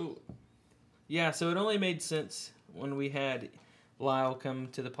doing? So it only made sense when we had Lyle come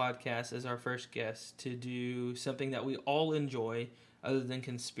to the podcast as our first guest to do something that we all enjoy other than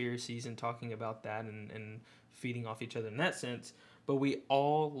conspiracies and talking about that and feeding off each other in that sense. But we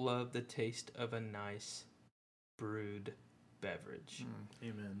all love the taste of a nice brewed beverage.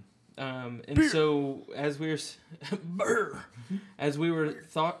 Amen. And Beer. so as we were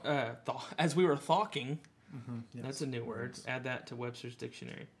talking, Yes. that's a new word. Add that to Webster's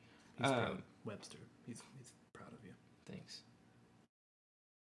dictionary. He's proud. Webster. He's proud of you. Thanks.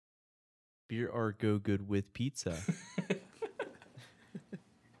 Beer are go good with pizza.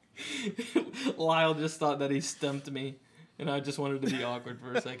 Lyle just thought that he stumped me, and I just wanted to be awkward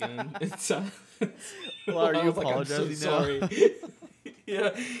for a second. And Well, are you Lyle's like, "I'm so apologizing now?" sorry."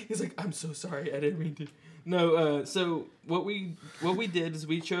 Yeah, he's like, "I'm so sorry. I didn't mean to." No. So what we did is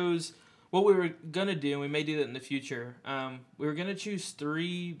we chose what we were gonna do, and we may do that in the future. We were gonna choose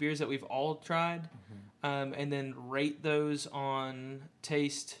 3 beers that we've all tried, and then rate those on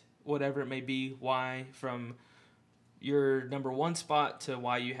taste, whatever it may be, why, from your number 1 spot to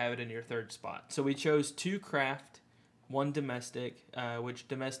why you have it in your 3rd spot. So we chose 2 craft, 1 domestic, which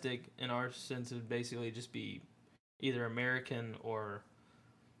domestic in our sense would basically just be either American or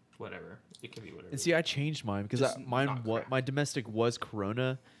whatever. It can be whatever. And see, I changed mine because Just not craft. my domestic was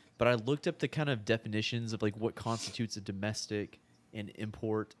Corona, but I looked up the kind of definitions of like what constitutes a domestic, an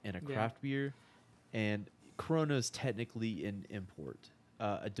import, and a Yeah. craft beer, and Corona is technically an import.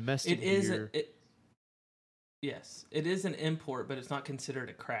 A domestic It is beer. yes, it is an import, but it's not considered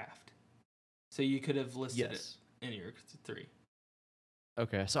a craft. So you could have listed Yes. it in your 3.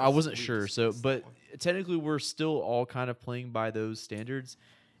 Okay, so I wasn't We sure. just So, missed but that one. technically, we're still all kind of playing by those standards,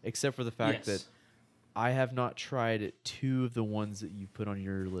 except for the fact that Yes. I have not tried 2 of the ones that you put on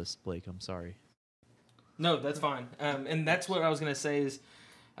your list, Blake. I'm sorry. No, that's fine. And that's what I was gonna say is,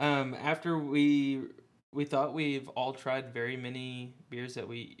 after we thought we've all tried very many beers that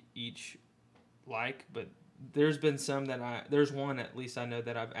we each like, but there's been some that there's one at least I know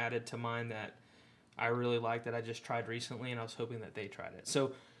that I've added to mine that I really like that I just tried recently, and I was hoping that they tried it.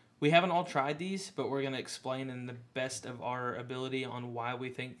 So we haven't all tried these, but we're gonna explain in the best of our ability on why we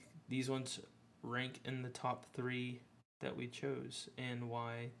think these ones rank in the top 3 that we chose and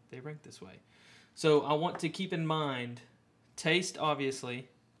why they rank this way. So I want to keep in mind taste, obviously.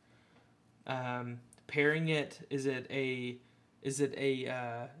 Pairing it, is it a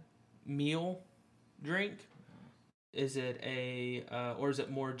meal drink? Is it or is it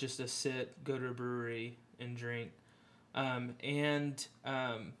more just a sit, go to a brewery and drink?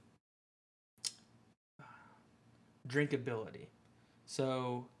 Drinkability.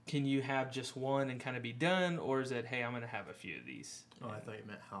 So can you have just one and kind of be done, or is it, hey, I'm gonna have a few of these? Oh, I thought you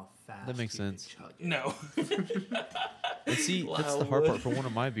meant how fast. That makes you could sense. chug it. No. And see, that's the Lyle hard would. part for one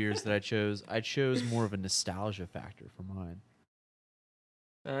of my beers that I chose. I chose more of a nostalgia factor for mine.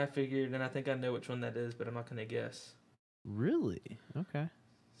 I figured, and I think I know which one that is, but I'm not gonna guess. Really? Okay.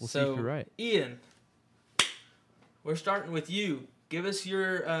 We'll see So, if you're right. Ian, we're starting with you. Give us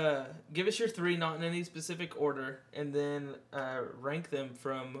your 3, not in any specific order, and then rank them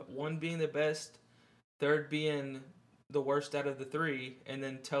from 1 being the best, 3rd being the worst out of the 3, and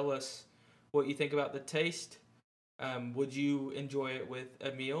then tell us what you think about the taste. Would you enjoy it with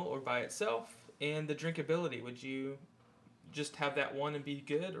a meal or by itself? And the drinkability, would you just have that one and be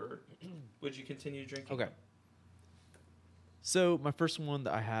good, or would you continue drinking? Okay. So my first one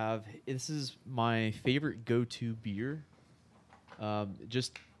that I have, this is my favorite go-to beer.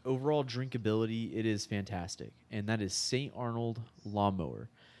 Just overall drinkability, it is fantastic, and that is St. Arnold Lawnmower.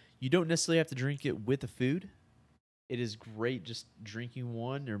 You don't necessarily have to drink it with the food. It is great just drinking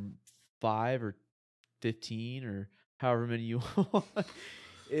 1 or 5 or 15 or however many you want.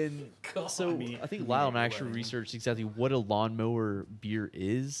 And God. so I think Lyle and I actually Wedding. researched exactly what a lawnmower beer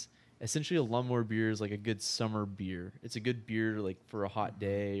is. Essentially, a lawnmower beer is like a good summer beer. It's a good beer like for a hot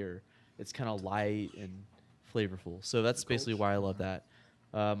day, or it's kind of light and flavorful. So that's basically why I love that.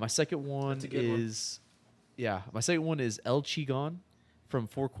 My second one That's a good one. is, my second one is El Chigon from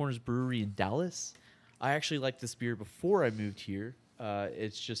Four Corners Brewery in Dallas. I actually liked this beer before I moved here.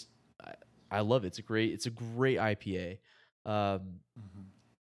 It's just, I love it. It's a great IPA.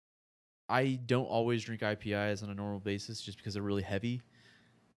 I don't always drink IPAs on a normal basis just because they're really heavy.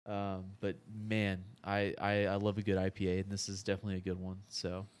 But man, I love a good IPA, and this is definitely a good one.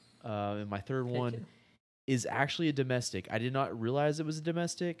 So, and my third one yeah. is actually a domestic. I did not realize it was a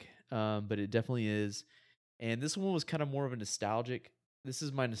domestic, but it definitely is. And this one was kind of more of a nostalgic. This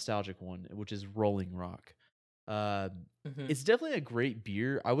is my nostalgic one, which is Rolling Rock. Mhm. It's definitely a great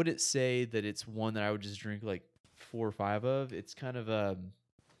beer. I wouldn't say that it's one that I would just drink like 4 or 5 of. It's kind of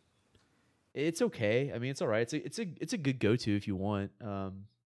it's okay. I mean, it's all right. It's a good go-to if you want.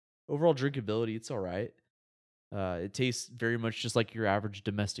 Overall drinkability, it's all right. It tastes very much just like your average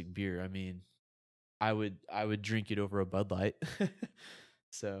domestic beer. I mean, I would drink it over a Bud Light.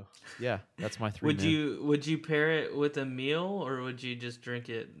 So yeah, that's my 3. Would you pair it with a meal, or would you just drink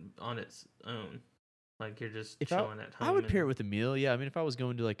it on its own, like you're just chilling at home? I would pair it with a meal. Yeah, I mean, if I was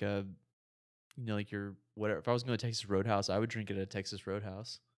going to like a, like your whatever, if I was going to Texas Roadhouse, I would drink it at a Texas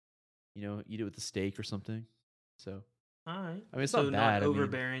Roadhouse. eat it with a steak or something. So All right. I mean, it's so not bad. I mean,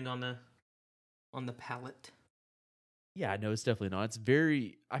 overbearing on the palate. yeah, no, it's definitely not. It's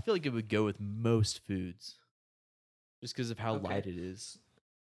very. I feel like it would go with most foods, just because of how Okay. light it is.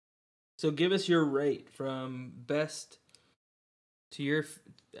 So give us your rate from best to your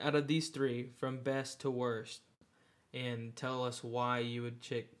out of these three, from best to worst, and tell us why you would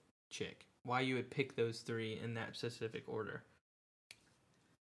why you would pick those three in that specific order.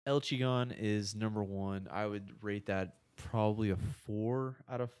 El Chigon is number one. I would rate that probably a 4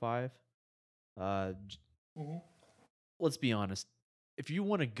 out of 5. Let's be honest. If you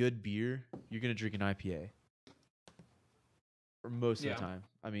want a good beer, you're gonna drink an IPA. For most of Yeah. the time.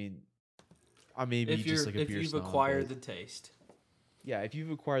 I mean, I may be If just like a beer you've snob, acquired but the taste. yeah, if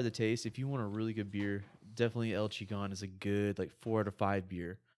you've acquired the taste, if you want a really good beer, definitely El Chigon is a good like 4 out of 5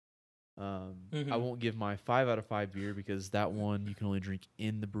 beer. I won't give my 5 out of 5 beer because that one you can only drink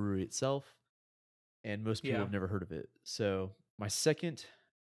in the brewery itself, and most people Yeah. have never heard of it. So my second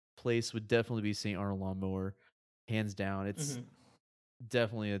place would definitely be St. Arnold Lawnmower, hands down. It's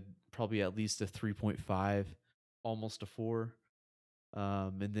definitely probably at least a 3.5, almost a 4.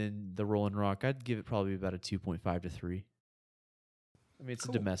 And then the Rolling Rock, I'd give it probably about a 2.5 to 3. I mean, it's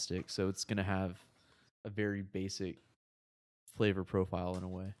a domestic, so it's gonna have a very basic flavor profile in a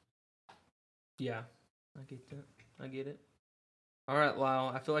way. Yeah, I get that. I get it. All right, Lyle.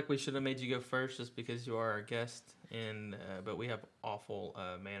 I feel like we should have made you go first just because you are our guest, and but we have awful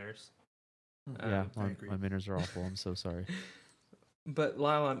manners. Yeah, I agree. my manners are awful. I'm so sorry. But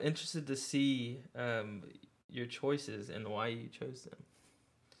Lyle, I'm interested to see your choices and why you chose them.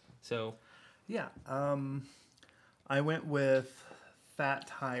 So, Yeah. I went with Fat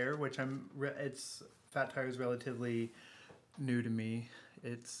Tire, which Fat Tire is relatively new to me.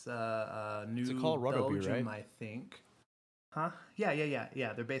 It's new. It's a Colorado beer, Belgium, right? I think. Huh? Yeah.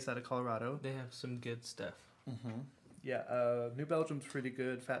 They're based out of Colorado. they have some good stuff. Yeah. New Belgium's pretty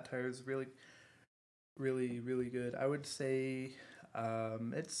good. Fat Tire is really, really, really good. I would say,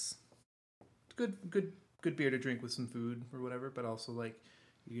 it's good beer to drink with some food or whatever. But also like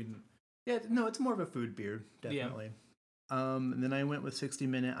you can. Yeah. No, it's more of a food beer, definitely. And then I went with 60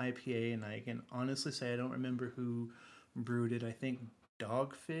 Minute IPA, and I can honestly say I don't remember who brewed it. I think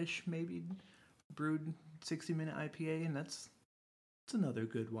Dogfish maybe brewed 60 Minute IPA, and it's another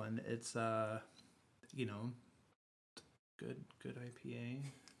good one. It's good IPA.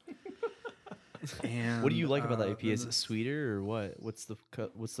 And What do you like about the IPA? Is then it sweeter or what? What's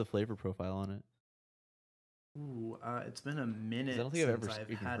the flavor profile on it? it's been a minute I don't think I've since ever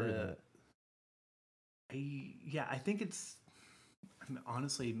I've even had heard of a. that. I think it's. I'm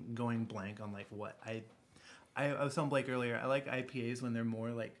honestly going blank on like what I was telling Blake earlier. I like IPAs when they're more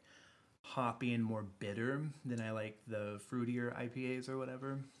like hoppy and more bitter than I like the fruitier IPAs or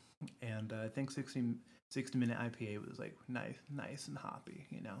whatever. And I think 60 Minute IPA was like nice and hoppy,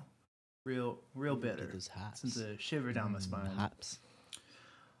 real bitter. Get those hops. Sends a shiver down the spine. Hops.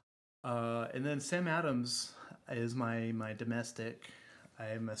 And then Sam Adams is my domestic.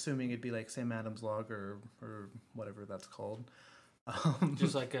 I'm assuming it'd be like Sam Adams Lager or whatever that's called.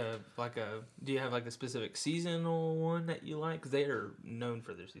 Just like a do you have like a specific seasonal one that you like? Because they are known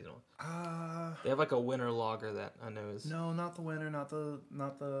for their seasonal. They have like a winter lager that I know is No, not the winter, not the.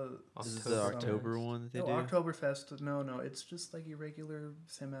 This is the October one that they No, do. Oktoberfest. No, it's just like your regular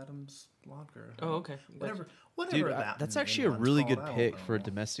Sam Adams lager. Oh, okay. Whatever Dude, that. that's name actually a one's really called, good I don't pick for a know.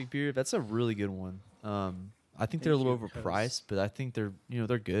 domestic beer. That's a really good one. I think they're a Thank little you, 'cause- overpriced, but I think they're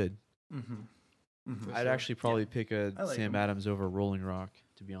good. For I'd sure. actually probably pick a I like Sam 'em. Adams over Rolling Rock,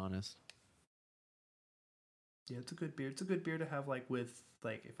 to be honest. Yeah, it's a good beer. It's a good beer to have like with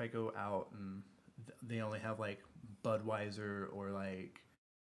like if I go out and they only have like Budweiser or like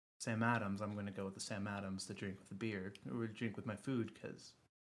Sam Adams, I'm gonna go with the Sam Adams to drink with the beer or drink with my food because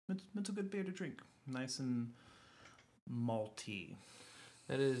it's a good beer to drink. Nice and malty.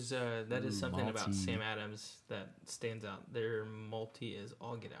 That is something about malty. Sam Adams that stands out. Their malty is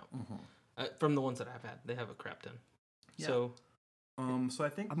all get out. From the ones that I've had, they have a crap ton. Yeah. So So I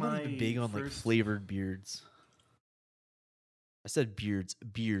think I'm my not even big on like first- flavored beards. I said beers.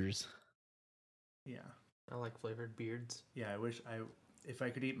 Yeah, I like flavored beards. yeah. If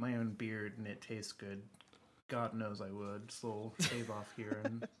I could eat my own beard and it tastes good, God knows I would. Just a little shave off here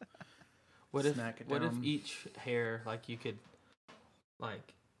and What snack it if down. each hair like you could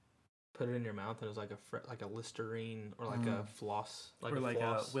like put it in your mouth and it was like like a Listerine or like a floss or like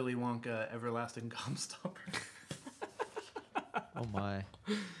floss. a Willy Wonka everlasting gum stopper. Oh my.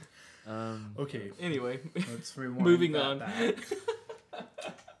 Okay, Anyway, let's rewind. moving that on. back.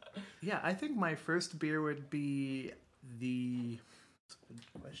 Yeah, I think my first beer would be the. That's a good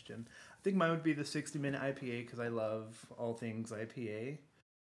question. I think mine would be the 60-minute IPA because I love all things IPA.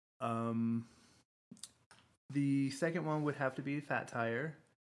 The second one would have to be Fat Tire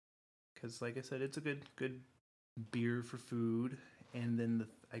because, like I said, it's a good beer for food. And then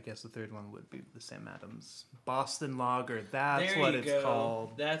I guess the third one would be the Sam Adams Boston Lager. That's There what you it's go.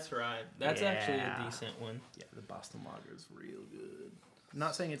 called. That's right. That's actually a Yeah. decent one. Yeah, the Boston Lager is real good. I'm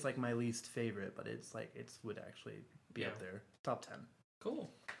not saying it's like my least favorite, but it's like would actually be up there, top 10.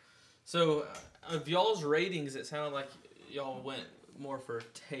 Cool. So, of y'all's ratings, it sounded like y'all went more for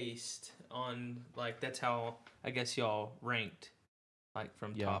taste on, like, that's how I guess y'all ranked, like,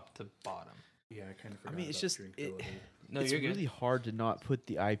 from top to bottom. Yeah, I kind of forgot. I mean, it's about just drinkability. No, it's you're good. really hard to not put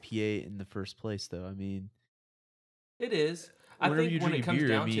the IPA in the first place, though. I mean, It is. I whenever think you when it drink comes beer,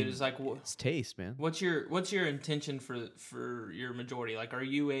 down I to it, mean, it's like, it's taste, man. what's your intention for your majority? Like, are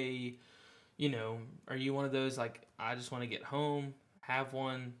you are you one of those, like, I just want to get home, have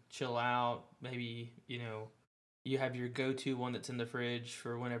one, chill out, maybe, you have your go-to one that's in the fridge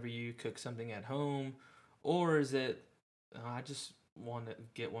for whenever you cook something at home, or is it, I just want to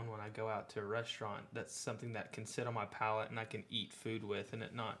get one when I go out to a restaurant that's something that can sit on my palate and I can eat food with and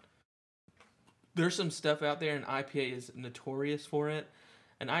it not. There's some stuff out there and IPA is notorious for it.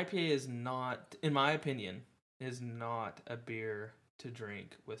 And IPA is not, in my opinion, is not a beer to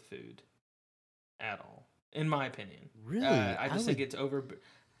drink with food at all. In my opinion. Really? I just think it's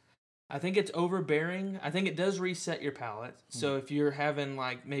I think it's overbearing. I think it does reset your palate. So if you're having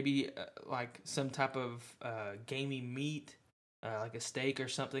like maybe like some type of gamey meat, like a steak or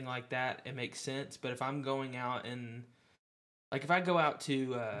something like that, it makes sense. But if I'm going out and like if I go out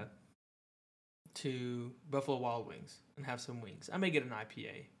to Buffalo Wild Wings and have some wings, I may get an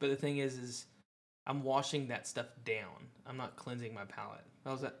IPA. But the thing is I'm washing that stuff down. I'm not cleansing my palate.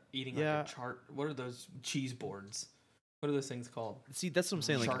 I was eating like a chart. What are those cheese boards? What are those things called? See, that's what I'm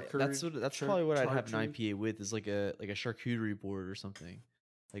saying. Like that's probably what I'd have an IPA with is like a charcuterie board or something,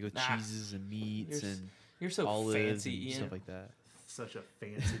 like with cheeses and meats and you're so olives fancy, and Ian. stuff like that. Such a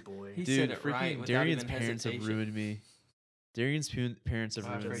fancy boy. He Dude, said it freaking right without Darian's even parents have hesitation. ruined me. Darian's parents have Oh,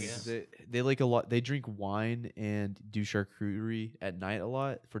 I ruined me. forget. They like a lot. They drink wine and do charcuterie at night a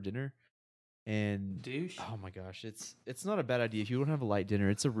lot for dinner. And Douche. oh my gosh, it's not a bad idea if you don't have a light dinner.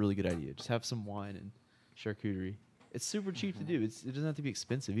 It's a really good idea. Just have some wine and charcuterie. It's super cheap to do. It doesn't have to be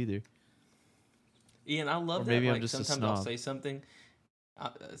expensive either. Ian, I love Or that. maybe I'm Like just a sometimes I'll snob. say something.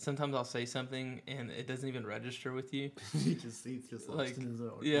 Sometimes I'll say something and it doesn't even register with you. he's just Like, lost in his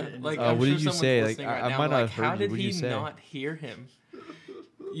own. Yeah, in his like own- I'm what sure did you someone's say? Like, listening right I now, might not like, have heard how you. did What did he you say? not hear him?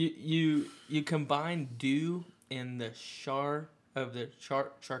 You combine dew and the char of the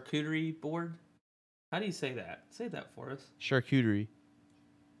charcuterie board. How do you say that? Say that for us. Charcuterie.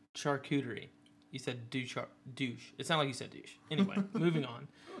 Charcuterie. You said douche. It sounded like you said douche. Anyway, moving on.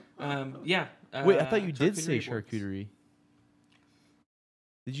 Yeah. Wait, I thought you did say boards. charcuterie.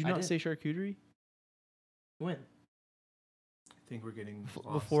 Did you I not did. say charcuterie? When? I think we're getting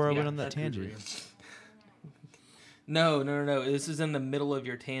Before I Yeah, went on that Charcuterie. tangent. No. This is in the middle of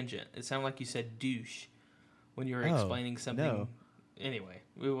your tangent. It sounded like you said douche when you were Oh, explaining something. no. Anyway,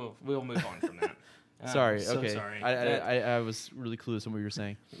 we'll move on from that. Sorry. So Okay. sorry. I was really clueless on what you were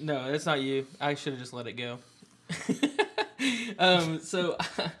saying. No, that's not you. I should have just let it go. So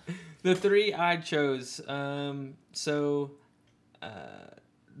the three I chose.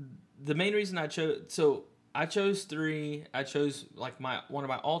 The main reason I chose three. I chose like one of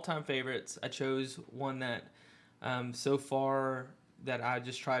my all-time favorites. I chose one that so far that I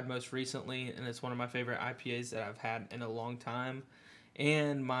just tried most recently, and it's one of my favorite IPAs that I've had in a long time,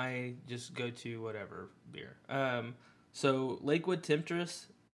 and my just go-to whatever beer. So Lakewood Temptress,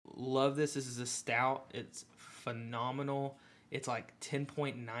 love this. This is a stout. It's phenomenal. It's like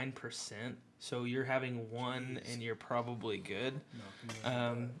 10.9%. So you're having one and you're probably good.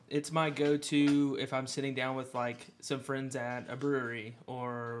 It's my go-to if I'm sitting down with like some friends at a brewery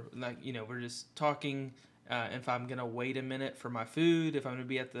or like, we're just talking. If I'm going to wait a minute for my food, if I'm going to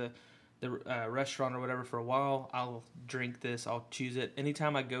be at the restaurant or whatever for a while, I'll drink this. I'll choose it.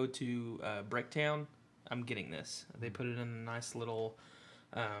 Anytime I go to Bricktown, I'm getting this. They put it in a nice little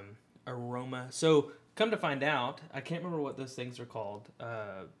aroma. So come to find out, I can't remember what those things are called.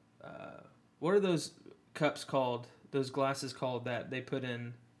 What are those cups called? Those glasses called that they put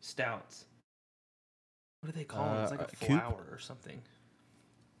in stouts? What do they call them? It's like a coupe? flower or something.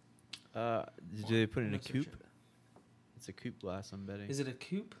 Did they put it in a I'm gonna search coupe? It's a coupe glass, I'm betting. Is it a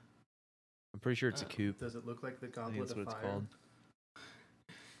coupe? I'm pretty sure it's a coupe. Does it look like the I think goblet that's of what it's fire? called.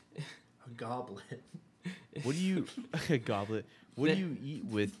 A goblet. What do you a goblet? What do you eat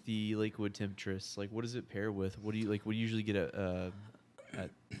with the Lakewood Temptress? Like, what does it pair with? What do you like? What do you usually get at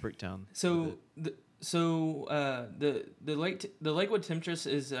Bricktown. So the Lakewood Temptress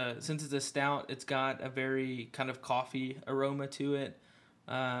is since it's a stout, it's got a very kind of coffee aroma to it.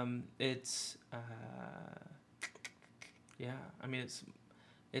 It's yeah, I mean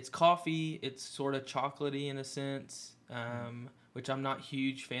it's coffee. It's sort of chocolatey in a sense, which I'm not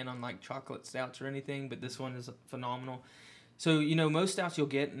huge fan on like chocolate stouts or anything, but this one is phenomenal. So, most stouts you'll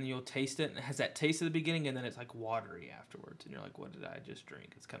get and you'll taste it, and it has that taste at the beginning, and then it's like watery afterwards, and you're like, what did I just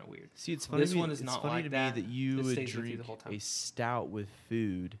drink? It's kind of weird. See, it's funny. This one is it's not funny like to that. me that you It would stays with you drink the whole time. a stout with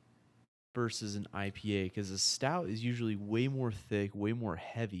food versus an IPA, because a stout is usually way more thick, way more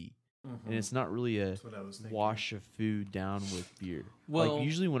heavy, and it's not really a That's what I was thinking. wash of food down with beer. Well, like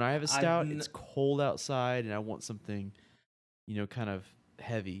usually when I have a stout, I've it's cold outside, and I want something, kind of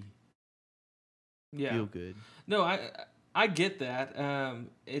heavy, Yeah. feel good. No, I get that.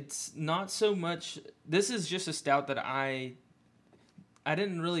 It's not so much. This is just a stout that I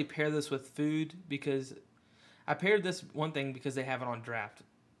didn't really pair this with food, because I paired this one thing because they have it on draft,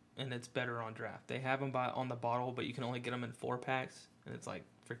 and it's better on draft. They have them on the bottle, but you can only get them in 4-packs, and it's like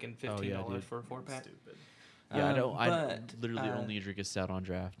freaking $15 dude. for a 4-pack. Stupid. Yeah, I but, literally only drink a stout on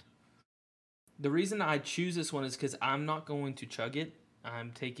draft. The reason I choose this one is because I'm not going to chug it.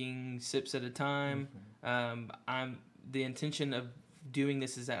 I'm taking sips at a time. The intention of doing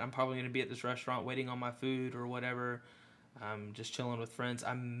this is that I'm probably going to be at this restaurant waiting on my food or whatever. Just chilling with friends.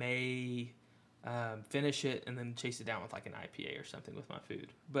 I may finish it and then chase it down with like an IPA or something with my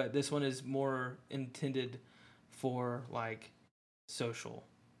food. But this one is more intended for like social,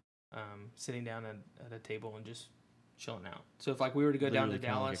 sitting down at a table and just chilling out. So if like we were to go down to Literally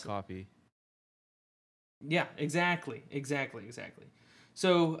kinda Dallas, like a coffee. yeah, exactly.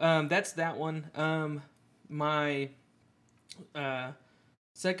 So that's that one. My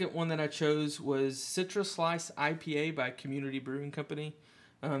second one that I chose was Citrus Slice IPA by Community Brewing Company.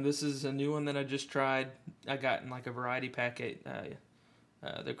 This is a new one that I just tried. I got in like a variety pack at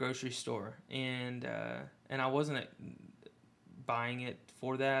the grocery store, and I wasn't buying it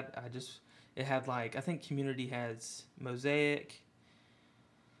for that. It had like, I think Community has Mosaic,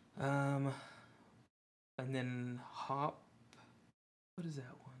 and then Hop. What is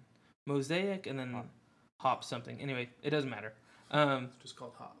that one? Mosaic, and then Hop something. Anyway, it doesn't matter. It's just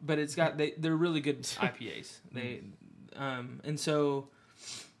called Hop. But it's got they're really good IPAs. And so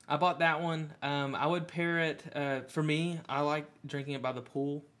I bought that one. I would pair it. For me, I like drinking it by the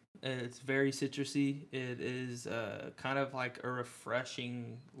pool. It's very citrusy. It is kind of like a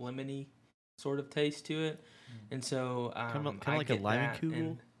refreshing lemony sort of taste to it, and so Kind of like a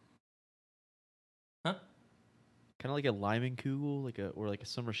Leimenkugel. Huh? Kind of like a Leimenkugel, or like a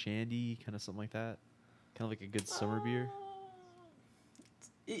summer shandy, kind of something like that. Kind of like a good summer beer.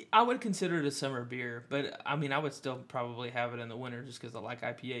 I would consider it a summer beer, but I mean, I would still probably have it in the winter just because I like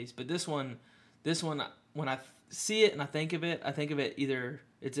IPAs. But this one, when I see it and I think of it either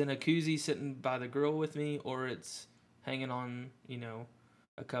it's in a koozie sitting by the grill with me, or it's hanging on,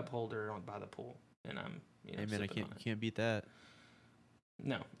 a cup holder by the pool, and I'm, Hey man, sipping on it. can't beat that.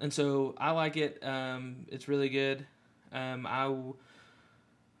 No, and so I like it. It's really good. The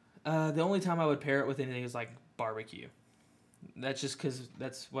only time I would pair it with anything is like barbecue. That's just because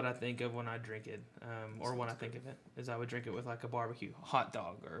that's what I think of when I drink it, or when I think of it, is I would drink it with like a barbecue hot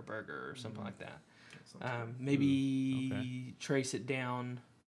dog or a burger or something like that. Maybe trace it down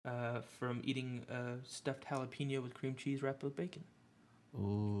from eating stuffed jalapeno with cream cheese wrapped with bacon.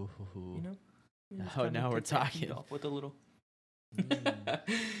 Ooh. Just Oh, kinda now we're get that heat talking. off with a little.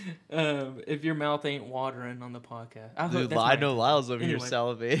 If your mouth ain't watering on the podcast, Dude, I know Lyle's over here Anyway.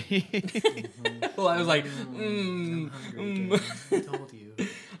 salivating. Well, I was like, I'm hungry again. I told you.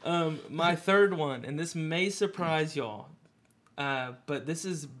 my third one, and this may surprise y'all, but this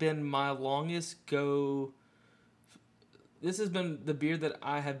has been my longest go. This has been the beer that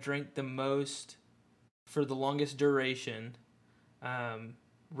I have drank the most for the longest duration,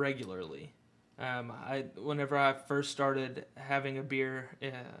 regularly. Whenever I first started having a beer,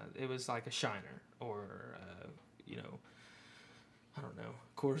 it was like a Shiner or, I don't know,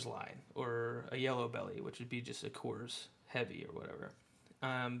 Coors Light or a Yellow Belly, which would be just a Coors Heavy or whatever.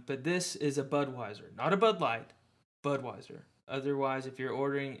 But this is a Budweiser, not a Bud Light, Budweiser. Otherwise, if you're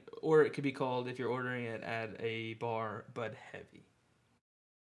ordering, or it could be called, if you're ordering it at a bar, Bud Heavy.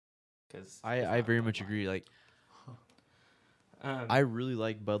 I very much agree. Like, I really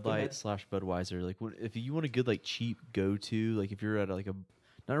like Bud Go ahead. Light / Budweiser. Like, if you want a good like cheap go to, like if you're at like a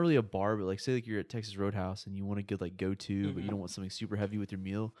not really a bar, but like say like you're at Texas Roadhouse and you want a good like go to, but you don't want something super heavy with your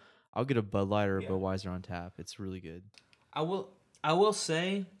meal, I'll get a Bud Light or a Budweiser on tap. It's really good. I will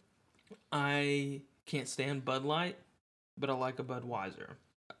say, I can't stand Bud Light. but I like a Budweiser.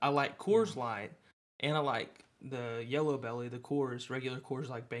 I like Coors Light, and I like the Yellow Belly, the Coors, regular Coors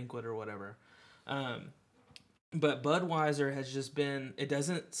like Banquet or whatever. But Budweiser has just been, it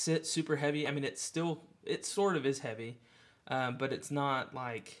doesn't sit super heavy. I mean, it sort of is heavy, but it's not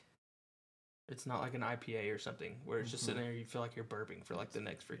like an IPA or something where it's just sitting there, you feel like you're burping for like the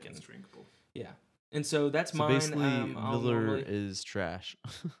next freaking. It's drinkable. Yeah. And so that's So mine. basically, I'll Miller normally- is trash.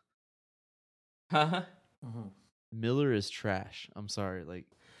 Huh? Miller is trash. I'm sorry. Like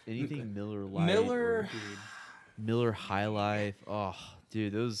anything Miller Lite, Miller, or Miller High Life. Oh,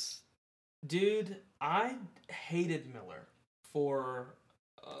 dude, those. dude, I hated Miller for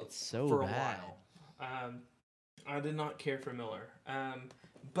It's so for a bad. while. I did not care for Miller.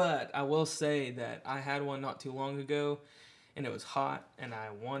 But I will say that I had one not too long ago, and it was hot, and I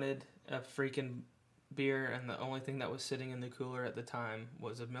wanted a freaking beer, and the only thing that was sitting in the cooler at the time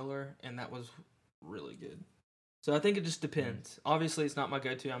was a Miller, and that was really good. So I think it just depends. Obviously, it's not my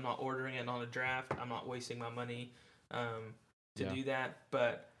go-to. I'm not ordering it on a draft. I'm not wasting my money to do that.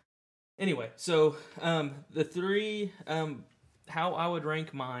 But anyway, so the three, how I would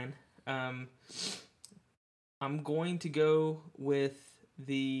rank mine, I'm going to go with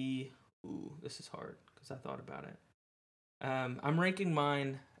the. Ooh, this is hard because I thought about it. I'm ranking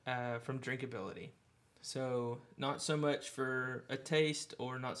mine from drinkability. So not so much for a taste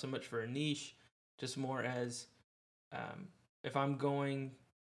or not so much for a niche, just more as if I'm going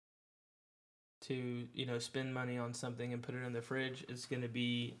to, spend money on something and put it in the fridge, it's going to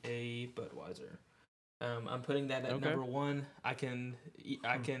be a Budweiser. I'm putting that at number one. I can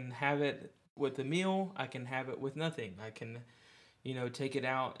have it with a meal. I can have it with nothing. I can, take it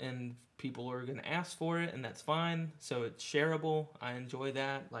out and people are going to ask for it, and that's fine. So it's shareable. I enjoy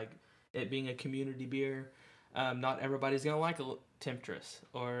that. Like it being a community beer. Not everybody's going to like a Temptress,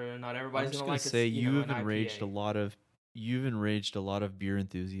 or not everybody's going to like say you've an enraged IPA. a lot of beer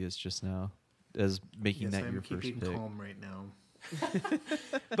enthusiasts just now as making that I'm your first keeping pick. calm right now.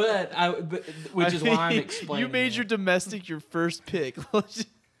 Which is why I'm explaining. You made it. your domestic your first pick. But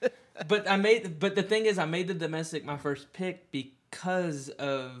the thing is, I made the domestic my first pick because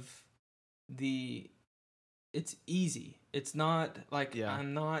of it's easy. It's not like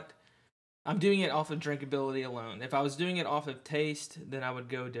I'm doing it off of drinkability alone. If I was doing it off of taste, then I would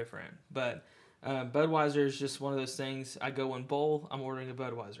go different. But Budweiser is just one of those things. I go in bowl, I'm ordering a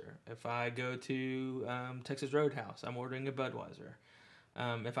Budweiser. If I go to Texas Roadhouse, I'm ordering a Budweiser.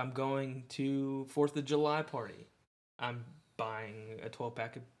 If I'm going to 4th of July party, I'm buying a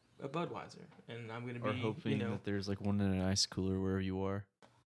 12-pack of Budweiser, and I'm gonna be hoping that there's like one in an ice cooler wherever you are.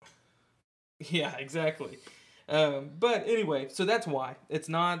 Yeah, exactly. But anyway, so that's why. It's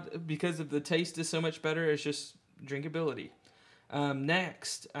not because of the taste is so much better. It's just drinkability.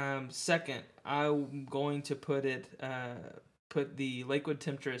 Next, second, I'm going to put the Lakewood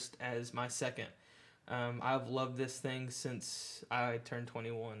Temptress as my second. I've loved this thing since I turned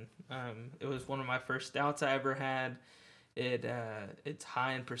 21. It was one of my first stouts I ever had. It's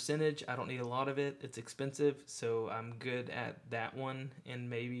high in percentage. I don't need a lot of it. It's expensive, so I'm good at that one, and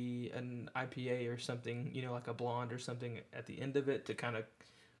maybe an IPA or something, like a blonde or something at the end of it to kind of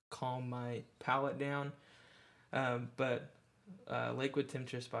calm my palate down. But Lakewood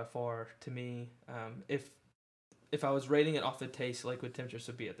Temptress by far, to me, if I was rating it off the taste, Lakewood Temptress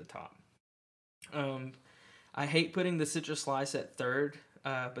would be at the top. I hate putting the Citrus Slice at third.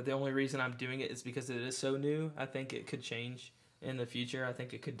 But the only reason I'm doing it is because it is so new. I think it could change in the future. I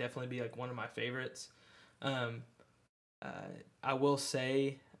think it could definitely be like one of my favorites. I will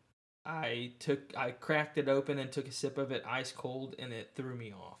say I cracked it open and took a sip of it ice cold, and it threw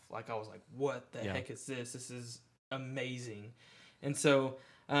me off. Like I was like, what the heck is this? This is amazing. And so,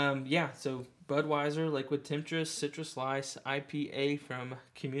 so Budweiser, Lakewood Temptress, Citrus Slice, IPA from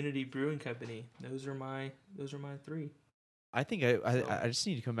Community Brewing Company. Those are my three. I think I just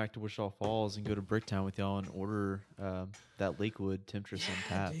need to come back to Wichita Falls and go to Bricktown with y'all and order that Lakewood Temptress on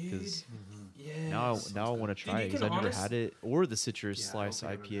tap, because now I want to try it because I've never had it, or the Citrus Slice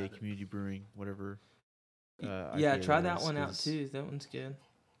IPA Community Brewing, whatever. IPA Try that one out too. That one's good.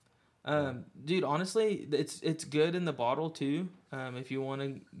 Dude, honestly, it's good in the bottle too. If you want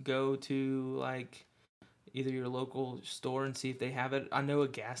to go to like either your local store and see if they have it. I know a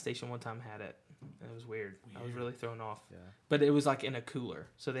gas station one time had it. It was weird. I was really thrown off. Yeah. But it was like in a cooler.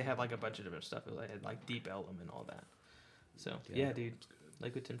 So they had like a bunch of different stuff. They had like Deep Ellum and all that. So yeah dude.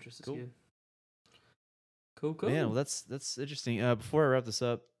 Lakewood Temptress is good. Cool. Man, well that's interesting. Before I wrap this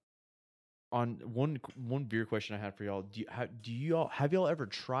up, on one beer question I had for y'all. Have y'all ever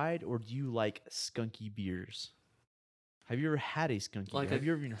tried, or do you like skunky beers? Have you ever had a skunky beer? Have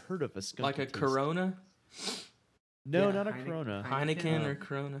you ever even heard of a skunky like a taste? Corona? No, Yeah, not a Corona. Heineken or um,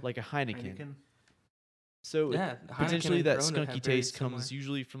 Corona. Like a Heineken. Heineken. So Yeah, Heineken potentially and that Corona have skunky very taste comes similar-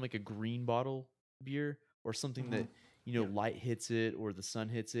 usually from like a green bottle beer or something that Yeah. light hits it or the sun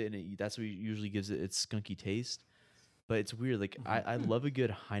hits it, and that's what usually gives it its skunky taste. But it's weird. Like I love a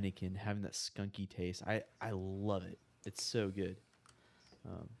good Heineken having that skunky taste. I love it. It's so good.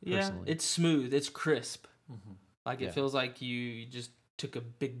 Yeah, Personally. it's smooth. It's crisp. Like Yeah. it feels like you just took a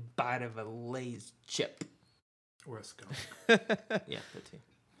big bite of a Lay's chip. Or a skunk. Yeah, that too.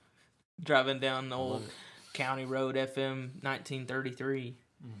 Driving down the love old it. County Road FM 1933.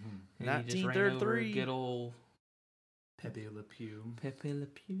 And you just ran over 1933. good old Pepe Le Pew. Pepe Le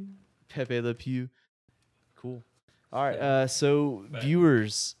Pew. Pepe Le Pew. Cool. All right. So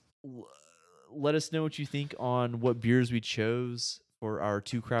viewers, let us know what you think on what beers we chose for our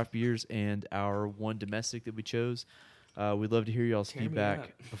 2 craft beers and our 1 domestic that we chose. We'd love to hear y'all's Tear me feedback. up.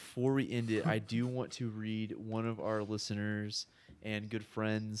 Before we end it, I do want to read one of our listeners and good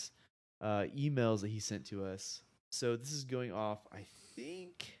friends' emails that he sent to us. So this is going off, I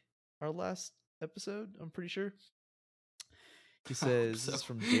think, our last episode. I'm pretty sure. He says, this is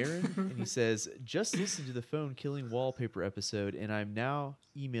from Darren, and he says, just listen to the phone killing wallpaper episode, and I'm now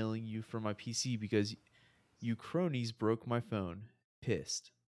emailing you from my PC because you cronies broke my phone. Pissed.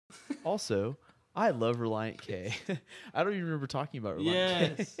 Also, I love Reliant K. I don't even remember talking about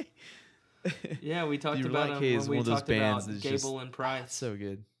Reliant Yes. K. Yeah, we talked Dude, about Reliant him K when is we one of those talked bands about that's Gable just and Price. so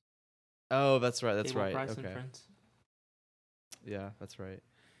good. Oh, that's right. That's Gable, right. Price and Okay. Friends. Yeah, that's right.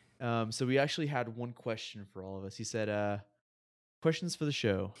 So we actually had one question for all of us. He said, questions for the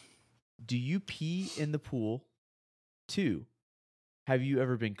show. Do you pee in the pool? 2, have you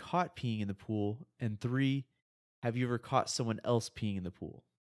ever been caught peeing in the pool? And 3, have you ever caught someone else peeing in the pool?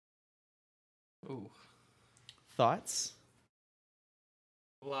 Ooh. Thoughts?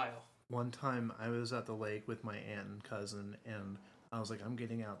 Lyle. One time I was at the lake with my aunt and cousin, and I was like, I'm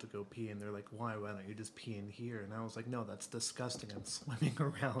getting out to go pee. And they're like, why? Why don't you just pee in here? And I was like, no, that's disgusting. I'm swimming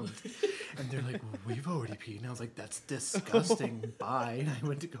around. And they're like, well, we've already peed. And I was like, that's disgusting. Bye. And I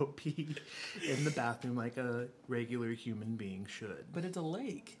went to go pee in the bathroom like a regular human being should. But it's a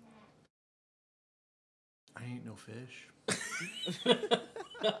lake. I ain't no fish.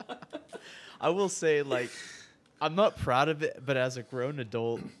 I will say, like, I'm not proud of it, but as a grown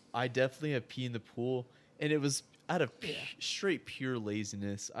adult, I definitely have pee in the pool, and it was out of straight pure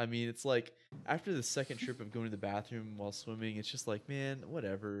laziness. I mean, it's like after the second trip of going to the bathroom while swimming, it's just like, man,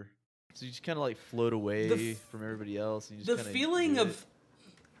 whatever. So you just kind of like float away from everybody else, and you just The kinda feeling do of... it.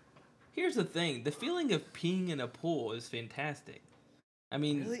 Here's the thing. The feeling of peeing in a pool is fantastic. I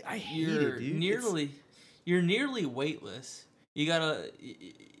mean, Really? I hate you're it, dude. you're nearly weightless. You gotta...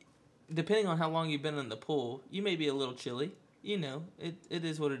 Depending on how long you've been in the pool, you may be a little chilly. You know, it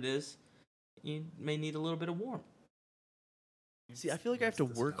is what it is. You may need a little bit of warmth. See, I feel like I have to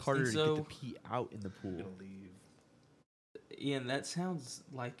work harder to get the pee out in the pool. It'll leave. Ian, that sounds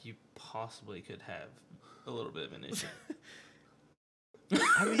like you possibly could have a little bit of an issue.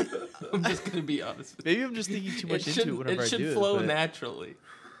 I mean, I'm just gonna be honest with you. maybe I'm just thinking too much into it whenever it I should do flow it. But naturally.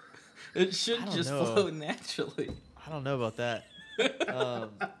 It should I don't just know. flow naturally. I don't know about that.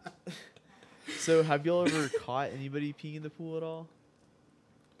 So, have y'all ever caught anybody peeing in the pool at all?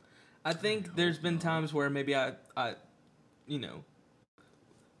 I think there's been times where maybe I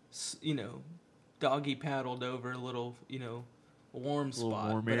doggy paddled over a little, warm Little spot.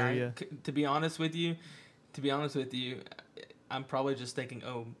 warm but area. to be honest with you, I'm probably just thinking,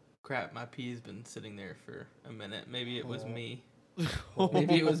 oh crap, my pee's been sitting there for a minute. Maybe it was me.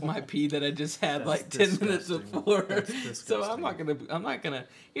 Maybe it was my pee that I just had That's like 10 minutes disgusting. before. That's So I'm not gonna.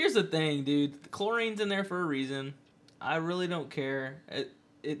 Here's the thing, dude. The chlorine's in there for a reason. I really don't care.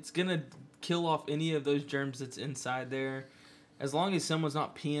 It's gonna kill off any of those germs that's inside there. As long as someone's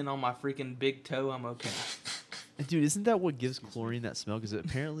not peeing on my freaking big toe, I'm okay. And dude, isn't that what gives chlorine that smell? Because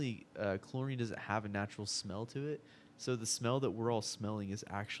apparently chlorine doesn't have a natural smell to it. So the smell that we're all smelling is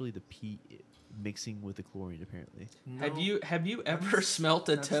actually the pee mixing with the chlorine, apparently. Have you ever smelt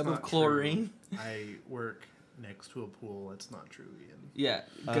a That's tub of not chlorine? true. I work next to a pool. That's not true, Ian. Yeah.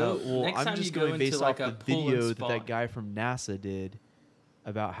 Go. Well, next I'm time just you go going into based like off a the pool and video that spa. that guy from NASA did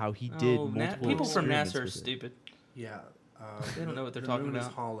about how he did multiple people from experiments NASA are with it. stupid. Yeah. They don't know what they're the talking moon about.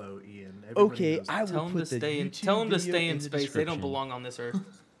 Is hollow, Ian. Everybody Okay, knows I that. will Tell them to put the stay in. YouTube Tell them to video stay in the space. They don't description. belong on this earth.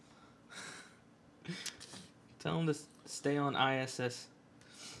 Tell them to stay on ISS.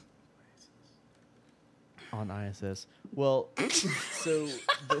 On ISS. Well, so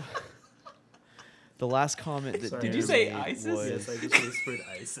the last comment that Sorry, Did you Darren say made ISIS? was, Yes, I just whispered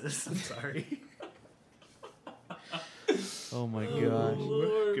ISIS. I'm sorry. oh my gosh.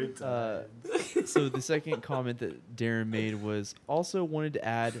 Lord. Good Uh, times. So the second comment that Darren made was also wanted to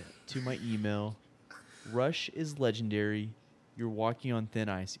add to my email. Rush is legendary. You're walking on thin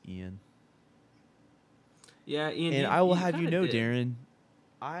ice, Ian. Yeah, Ian. And I will have you kinda know, did. Darren,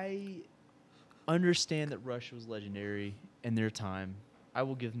 I understand that Rush was legendary in their time. I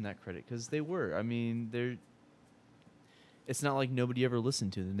will give them that credit because they were. I mean, they're. It's not like nobody ever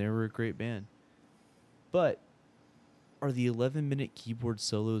listened to them. They were a great band. But are the 11-minute keyboard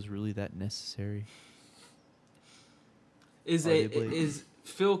solos really that necessary? Is Are they, Blake? is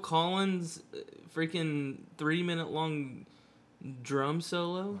Phil Collins freaking 3-minute long drum I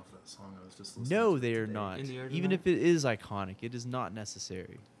solo? love that song. I was just listening No, to it they are today. not. In the Air Even Tonight? if it is iconic, it is not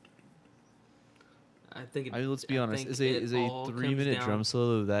necessary. I think. I mean, let's be honest. think Is it a all comes 3-minute down- drum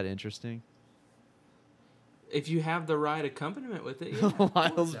solo that interesting? If you have the right accompaniment with it, yeah.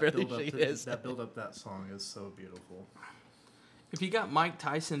 Lyle's That barely build up shaking to- his that build up that song is so beautiful. If you got Mike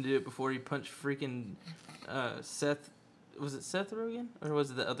Tyson to do it before he punched freaking Seth, was it Seth Rogen or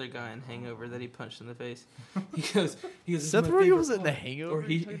was it the other guy in Hangover that he punched in the face? He goes, "This is Seth my Rogen favorite was in The part." Hangover. Or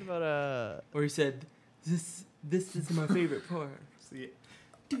he, You're talking about or he said, "This is my favorite part." See,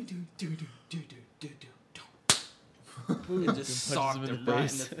 Do do do do do do do do. It just Punches socked him in him the right in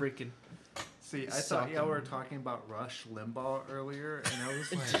face. the freaking. see, I Suck thought y'all were him. talking about Rush Limbaugh earlier, and I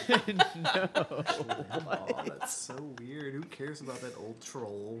was like, no. Limbaugh, that's so weird. Who cares about that old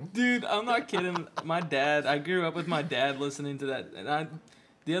troll? Dude, I'm not kidding. My dad, I grew up with my dad listening to that. And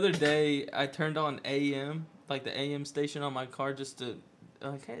the other day, I turned on AM, like the AM station on my car just to,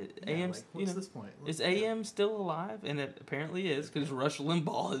 like, hey, Yeah, AM, like, you what's know, this point? is AM still alive? And it apparently is because Rush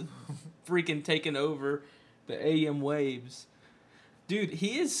Limbaugh is freaking taking over the AM waves. Dude,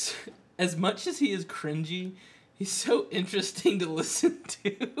 he is, as much as he is cringy, he's so interesting to listen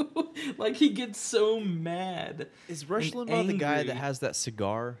to. Like, he gets so mad. Is Rush And Limbaugh the guy that angry. has that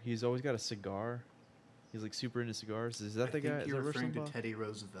cigar? He's always got a cigar. He's like super into cigars. Is that I the guy? think Is you're that Rush referring to Limbaugh? Teddy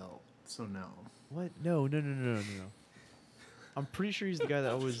Roosevelt, so no. What? No. I'm pretty sure he's the guy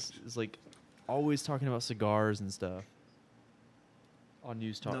that always is like, always talking about cigars and stuff. On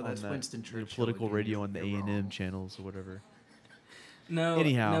news talk, No, that's on that Winston the Churchill political again. radio on the You're A&M wrong. channels or whatever. No,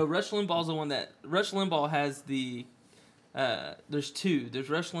 Anyhow. no. Rush Limbaugh's the one that Rush Limbaugh has the. There's two. There's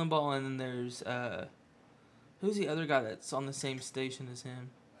Rush Limbaugh and then there's who's the other guy that's on the same station as him?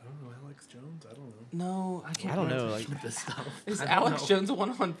 I don't know, Alex Jones? I don't know. No, I can't. I don't remember. know. Like, this stuff. Is I don't Alex know. Jones the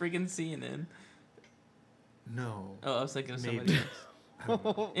one on freaking CNN? No. Oh, I was thinking of somebody Maybe. else. I don't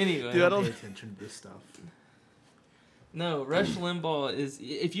know. Anyway, Dude, I I don't- don't pay attention to this stuff. no. Rush Limbaugh is.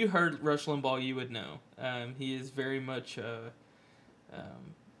 If you heard Rush Limbaugh, you would know. He is very much a. I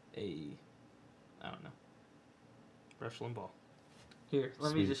don't know. Rush Limbaugh. Here,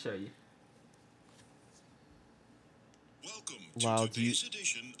 let me Sweet. just show you. Welcome Lyle, to do you- today's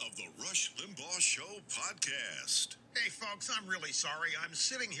edition of the Rush Limbaugh Show podcast. Hey, folks, I'm really sorry. I'm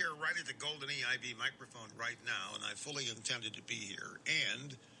sitting here right at the Golden EIB microphone right now, and I fully intended to be here.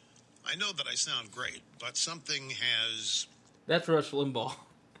 And I know that I sound great, but something has... That's Rush Limbaugh.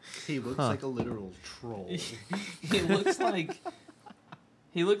 He looks Huh. like a literal troll. He looks like.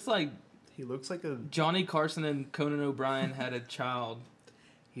 He looks like He looks like a Johnny Carson and Conan O'Brien had a child.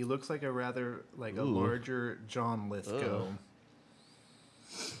 he looks like a rather like a Ooh. larger John Lithgow.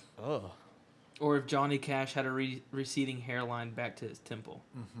 Ugh. Oh. Or if Johnny Cash had a receding hairline back to his temple.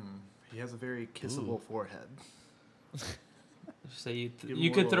 He has a very kissable Ooh. forehead. So you Give him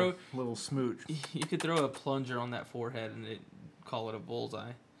you a could little, throw little smooch. you could throw a plunger on that forehead and it call it a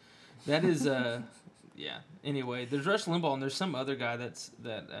bullseye. That is yeah. Anyway, there's Rush Limbaugh and there's some other guy that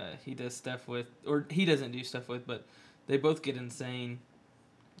he does stuff with, or he doesn't do stuff with, but they both get insane.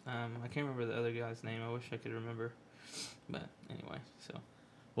 I can't remember the other guy's name. I wish I could remember. But anyway, so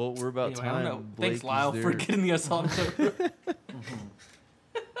Well, we're about anyway, time. I don't know. Blake, Thanks, is Lyle, for there- getting us on.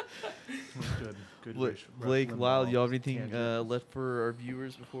 Good. Good. Blake, Lyle, do y'all have Limbaugh anything tangent. left for our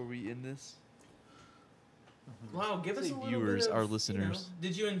viewers before we end this? Lyle, give us Say a little viewers, bit of, our you know, listeners.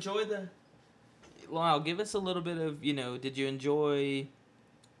 did you enjoy the? Lyle, give us a little bit of, did you enjoy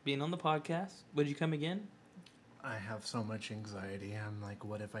being on the podcast? Would you come again? I have so much anxiety. I'm like,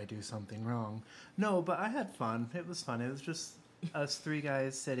 what if I do something wrong? No, but I had fun. It was fun. It was just us three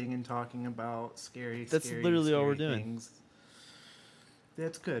guys sitting and talking about scary. That's scary, literally all we're scary doing. Things.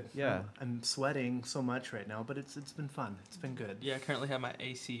 That's good. Yeah. I'm sweating so much right now, but it's been fun. It's been good. Yeah, I currently have my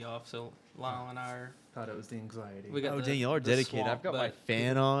AC off, so Lyle and I are. Thought it was the anxiety. We got Oh, the- dang, y'all are the dedicated. I've swamp, got my but-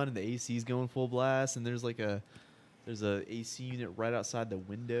 fan on, and the AC's going full blast, and there's a AC unit right outside the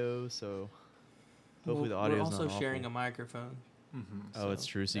window, so hopefully the We're audio's also not sharing awful. a microphone. Mm-hmm. Oh, it's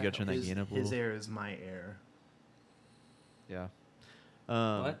true. So you got to turn that his, gain up a his little. air is my air. Yeah.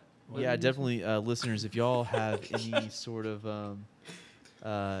 What? What Yeah, did you definitely, listeners. If y'all have any sort of,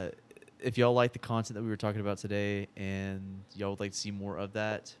 if y'all like the content that we were talking about today, and y'all would like to see more of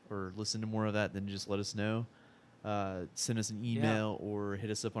that or listen to more of that, then just let us know. Send us an email or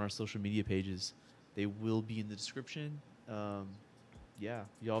hit us up on our social media pages. They will be in the description. Yeah,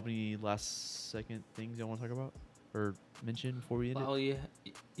 y'all have any last second things y'all want to talk about or mention before we end it? Well, you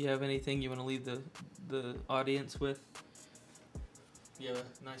have anything you want to leave the audience with? You have a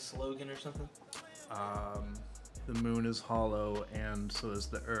nice slogan or something? The moon is hollow, and so is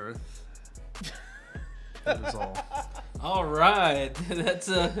the earth. That is all. All right, that's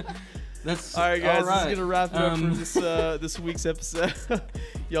All right, guys, this is gonna wrap it up for this this week's episode.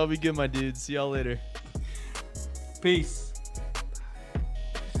 Y'all be good, my dudes. See y'all later. Peace.